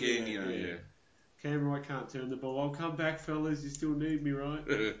the ball. joking. Yeah. Cameron White can't turn the ball. I'll come back, fellas. You still need me, right?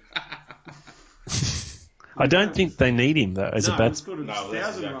 I don't think they need him though as a batsman. No,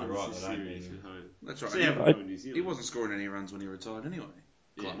 that's exactly right. They don't need him. That's right. He wasn't scoring any runs when he retired anyway.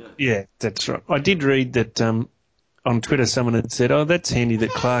 Yeah, that's right. I did read that on Twitter someone had said, "Oh, that's handy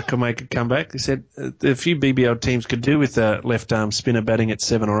that Clark will make a comeback." They said a few BBL teams could do with a left arm spinner batting at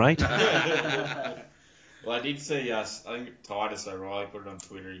 7 or 8. Well, I did see, I think Titus O'Reilly put it on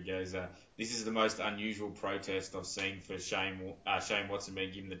Twitter. He goes, "This is the most unusual protest I've seen for Shane Watson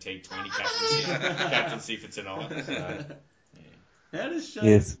being given the T20 captaincy for tonight." So, how does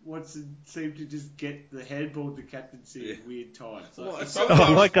Shane Watson seem to just get the handball to captaincy at weird times?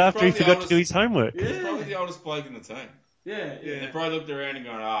 Like after he forgot to do his homework. He's probably the oldest bloke in the team. Yeah. They probably looked around and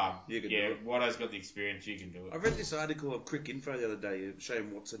gone, Watto's got the experience, you can do it. I read this article of Crick Info the other day.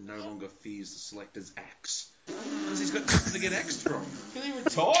 Shane Watson no longer fears the selector's axe. Because he's got nothing to get axed from. Because he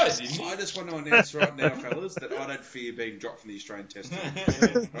retired, didn't he? I just want to announce right now, fellas, that I don't fear being dropped from the Australian Test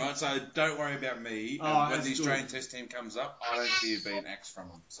team. Right, so don't worry about me. When the Australian Test team comes up, I don't fear being axed from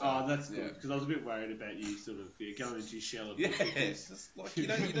them. So, that's good. Because I was a bit worried about you sort of going into your shell. It's just like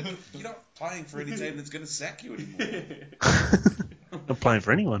you're not playing for any team that's going to sack you anymore. Not playing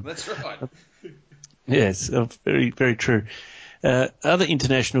for anyone. That's right. Yes, very, very true. Other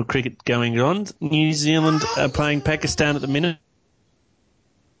international cricket going on. New Zealand are playing Pakistan at the minute,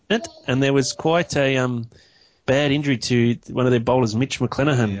 and there was quite a bad injury to one of their bowlers, Mitch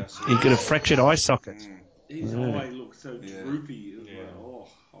McClenaghan. He got a fractured eye socket. His eye looked so droopy.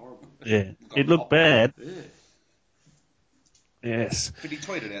 Horrible. Yeah, it looked bad. Yeah. Yes. But he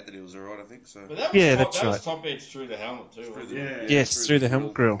tweeted out that he was alright, I think. So. But that was top edge through the helmet too. Through the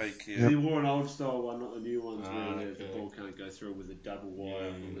helmet grill. He wore an old style one, not the new ones where the ball can't go through with a double wire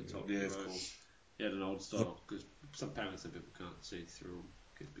on the top. Yeah, of course. He had an old style because apparently some people can't see through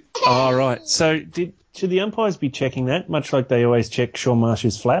them. Oh, right. So should the umpires be checking that, much like they always check Shaun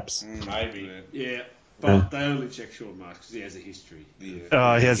Marsh's flaps? Maybe. Yeah. But they only check Shaun Marsh because he has a history. Yeah.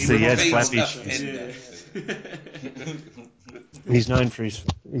 Oh, he has flap issues. Yeah. He's known for his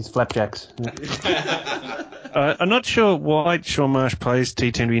flapjacks. Yeah. I'm not sure why Shaun Marsh plays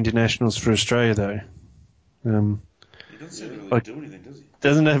T20 internationals for Australia, though. He doesn't really do anything, does he?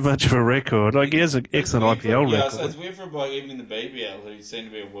 Doesn't have much of a record. Like, he has an excellent IPL record. Yeah, so it's weird for a bloke even in the BBL who seemed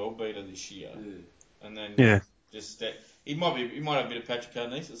to be a world beater this year. Yeah. And then he might have a bit of Patrick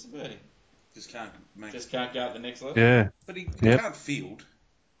Carnesis about him. Just can't go at the next level. Yeah. But he can't field.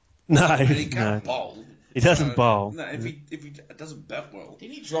 No. And he can't bowl. He doesn't bowl. No, if he doesn't bat well.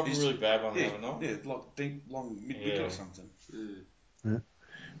 Didn't he drop a really bad one the other night? Yeah, like deep, long mid-wicket or something.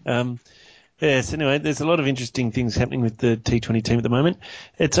 Yes, anyway, there's a lot of interesting things happening with the T20 team at the moment.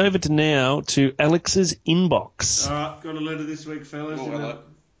 It's over to Alex's inbox. All right, got a letter this week, fellas. Oh, hello.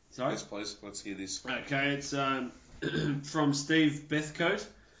 Sorry? Yes, please. Let's hear this. Okay, it's from Steve Bethcote.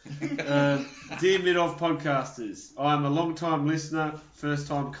 Dear Mid-Off podcasters, I am a long-time listener,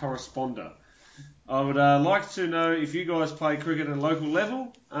 first-time corresponder. I would like to know if you guys play cricket at a local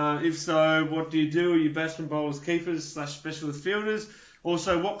level. If so, what do you do? Are you batsmen, bowlers, keepers / specialist fielders?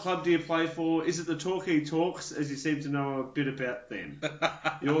 Also, what club do you play for? Is it the Torquay Talks, as you seem to know a bit about them?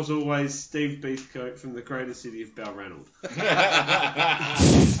 Yours always, Steve Beathcote from the greater city of Balranald.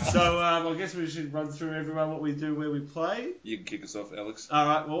 So, I guess we should run through everyone what we do, where we play. You can kick us off, Alex. All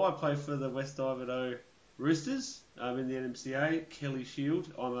right, well, I play for the West Ivanhoe Roosters. I'm in the NMCA, Kelly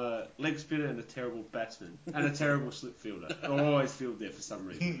Shield. I'm a leg spinner and a terrible batsman. And a terrible slip fielder. I always field there for some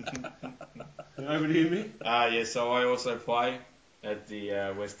reason. Over to you, Mick. So I also play at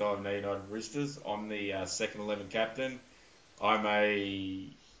the West Ivanhoe United Roosters. I'm the second 11 captain. I'm a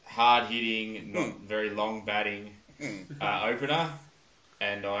hard-hitting, not very long batting opener,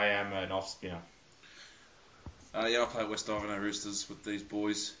 and I am an off spinner. I play West Ivanhoe Roosters with these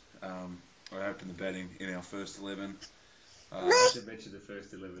boys. I opened the batting in our first 11. I should mention the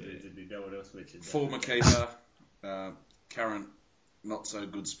first 11, didn't he? No one else mentioned that. Former keeper, current not so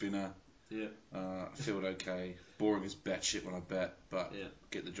good spinner. Yeah. Field okay. Boring as batshit when I bat, but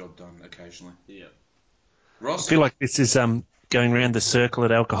get the job done occasionally. Yeah. Ross? I feel like this is going around the circle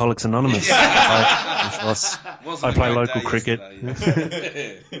at Alcoholics Anonymous. I play local cricket.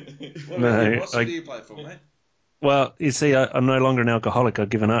 What do you play for, mate? Well, you see, I'm no longer an alcoholic. I've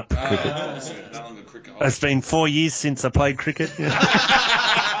given up cricket. No longer cricket. It's been 4 years since I played cricket. You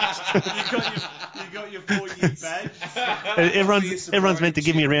got your 4-year badge. Everyone's meant to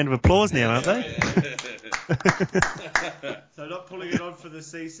give me a round of applause now, aren't they? So not pulling it on for the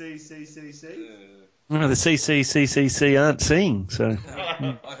CCCCC? No, the CCCCC aren't seeing, so...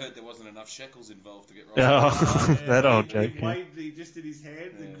 I heard there wasn't enough enough shekels involved to get right. Oh, that old joke. He just did his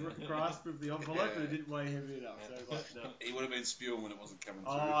hand, the grasp of the envelope, but it didn't weigh heavy enough. So no. He would have been spewing when it wasn't coming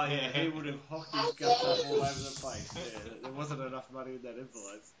through. Oh, yeah, he would have hocked his guts up all over the place. Yeah, there wasn't enough money in that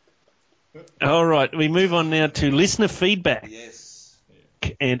envelope. All right, we move on now to listener feedback. Yes.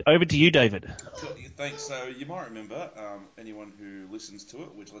 And over to you, David. Thanks. So you might remember, anyone who listens to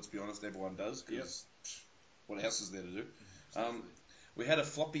it, which let's be honest, everyone does, because what else is there to do? We had a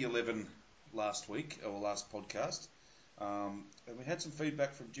floppy 11 last week, or last podcast, and we had some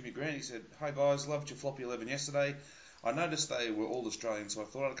feedback from Jimmy Grant. He said, "Hi guys, loved your floppy 11 yesterday. I noticed they were all Australian, so I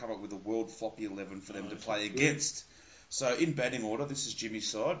thought I'd come up with a world floppy 11 for them to play against." So in batting order, this is Jimmy's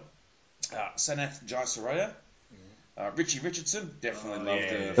side. Sanath Jayasuriya, Richie Richardson, definitely loved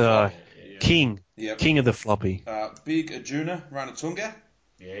the flop. King of the floppy. Big Arjuna Ranatunga.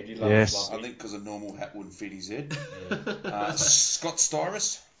 Yeah, he did love the floppy. I think because a normal hat wouldn't fit his head. Scott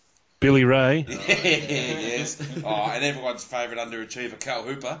Styrus. Billy Ray. Yes. And everyone's favourite underachiever, Cal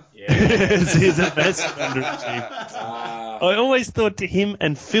Hooper. Yeah. He's a massive underachiever. I always thought to him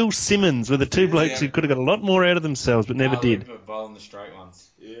and Phil Simmons were the two blokes who could have got a lot more out of themselves, but never did. Hooper bowling the straight ones.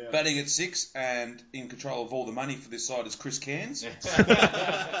 Yeah. Batting at 6 and in control of all the money for this side is Chris Cairns.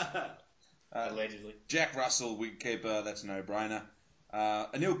 Allegedly. Jack Russell, wicketkeeper, that's a no-brainer.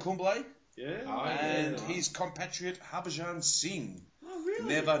 Anil Kumble. And his compatriot Harbhajan Singh. Oh, really?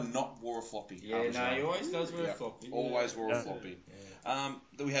 Never not wore a floppy. Yeah, no, he always does wear a floppy. Always wore a floppy.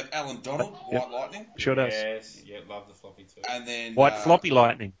 Then we have Alan Donald, White Lightning. Sure does. Yes, love the floppy too. And then White Floppy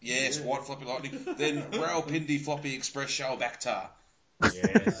Lightning. Yes, White Floppy Lightning. Then Rawalpindi Floppy Express Shoaib Akhtar.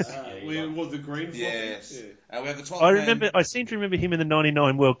 Yes. We want the green floppy. Yes. We have the 12th I seem to remember him in the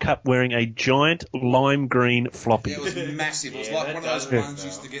 '99 World Cup wearing a giant lime green floppy. Yeah, it was massive. It was like one of those ones you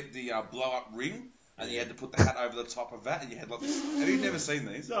used to get the blow-up ring. And you had to put the hat over the top of that, and you had like. Have you never seen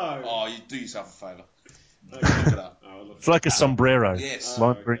these? No. Oh, you do yourself a favour. Okay. Look it up. It's like a sombrero. Yes.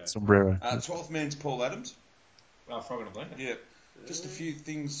 Lime green sombrero. 12th man's Paul Adams. Frog in a blanket. Yeah. Just a few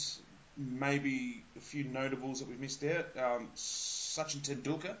things, maybe a few notables that we've missed out. Sachin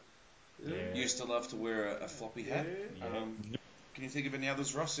Tendulkar used to love to wear a floppy hat. Can you think of any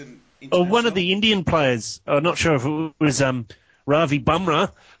others, Ross? One of the Indian players. I'm not sure if it was Ravi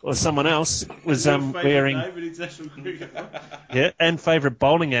Bumrah or someone else was wearing. And favourite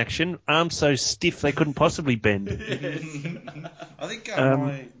bowling action. Arms so stiff they couldn't possibly bend. I think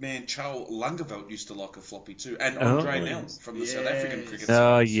my man Charles Langeveld used to like a floppy too, and Andre Nell from the South African cricket side.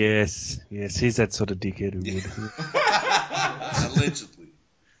 Oh yes, he's that sort of dickhead who would.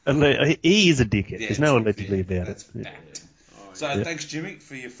 Allegedly. He is a dickhead. There's no allegedly about it. Fact. So thanks, Jimmy,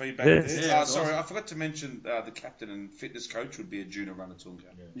 for your feedback there. Sorry, I forgot to mention the captain and fitness coach would be Arjuna Ranatunga.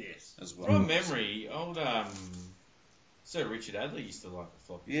 Yes. As well. From memory, old Sir Richard Adler used to like a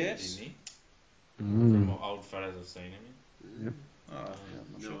floppy, didn't he? From old photos I've seen him in.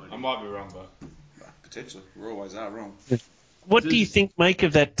 I might be wrong, but potentially. We always are wrong. What do you make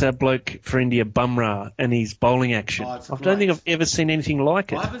of that bloke for India, Bumrah, and his bowling action? I don't think I've ever seen anything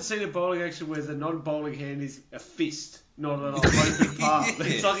like it. I haven't seen a bowling action where the non-bowling hand is a fist, not an open palm.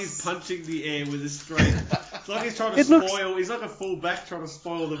 It's like he's punching the air with a straight. It's like he's trying to spoil. He's like a full back trying to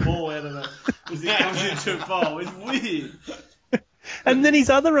spoil the ball out of the as he comes into a bowl. It's weird. And then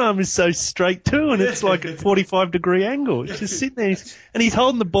his other arm is so straight too, and it's like a 45-degree angle. It's just sitting there, and he's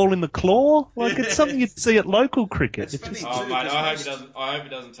holding the ball in the claw. Like it's something you'd see at local cricket. It's mate, I hope it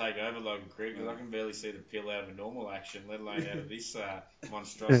doesn't take over local cricket because I can barely see the pill out of a normal action, let alone out of this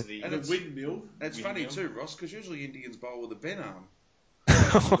monstrosity. And the windmill. It's funny too, Ross, because usually Indians bowl with a bent arm.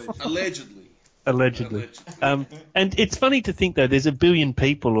 Allegedly. And it's funny to think though, there's 1 billion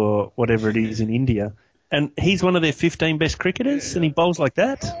people or whatever it is in India. And he's one of their 15 best cricketers, and he bowls like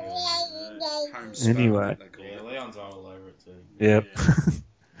that. Anyway. Yeah, Leon's all over it too. Yep.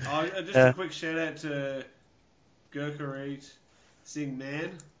 Just a quick shout out to Gurpreet Singh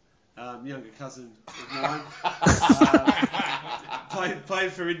Man, younger cousin of mine.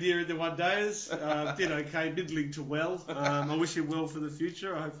 Played for India in the one days. Did okay, middling to well. I wish him well for the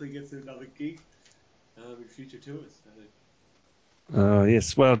future. I hopefully he gets another gig in future tours. Oh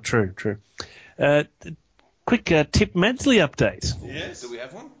yes, well, true. Quick Tip Madsley update. Yes. Do we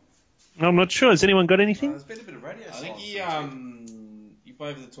have one? I'm not sure. Has anyone got anything? There's been a bit of radio. I think he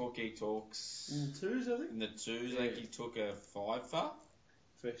played for the Torquay Talks. In the twos, I think. In the twos, I think he took a 5-for.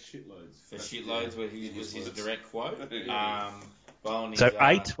 For shitloads. For shitloads, where he was his direct quote. So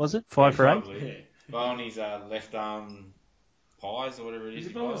 8, was it? 5 for 8? Yeah. Bowling his left arm pies or whatever it is. Is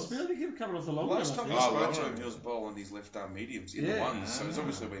he bowling spin? I think he was coming off the long one. Last time we spoke to him, he was bowling his left-arm mediums in the ones, so he's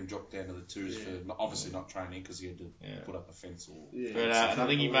obviously been dropped down to the twos for obviously not training because he had to put up a fence. But and I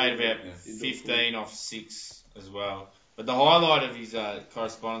think he made about 15 off 6 as well. But the highlight of his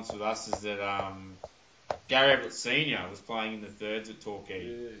correspondence with us is that Gary Ablett Sr. was playing in the thirds at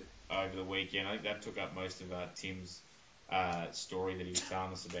Torquay over the weekend. I think that took up most of Tim's story that he was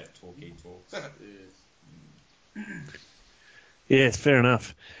telling us about Torquay Talks. Yes, fair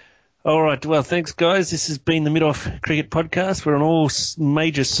enough. All right, well, thanks, guys. This has been the Mid-Off Cricket Podcast. We're on all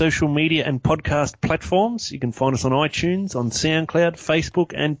major social media and podcast platforms. You can find us on iTunes, on SoundCloud,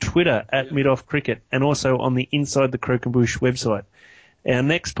 Facebook, and Twitter at Mid-Off Cricket, and also on the Inside the Crokenbush website. Our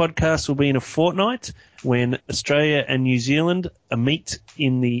next podcast will be in a fortnight when Australia and New Zealand meet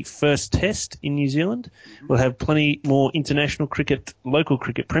in the first test in New Zealand. We'll have plenty more international cricket, local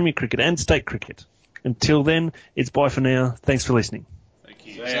cricket, Premier cricket, and state cricket. Until then, it's bye for now. Thanks for listening. Thank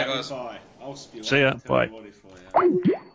you. See ya, guys. Bye. I'll spew See ya. Bye. for you.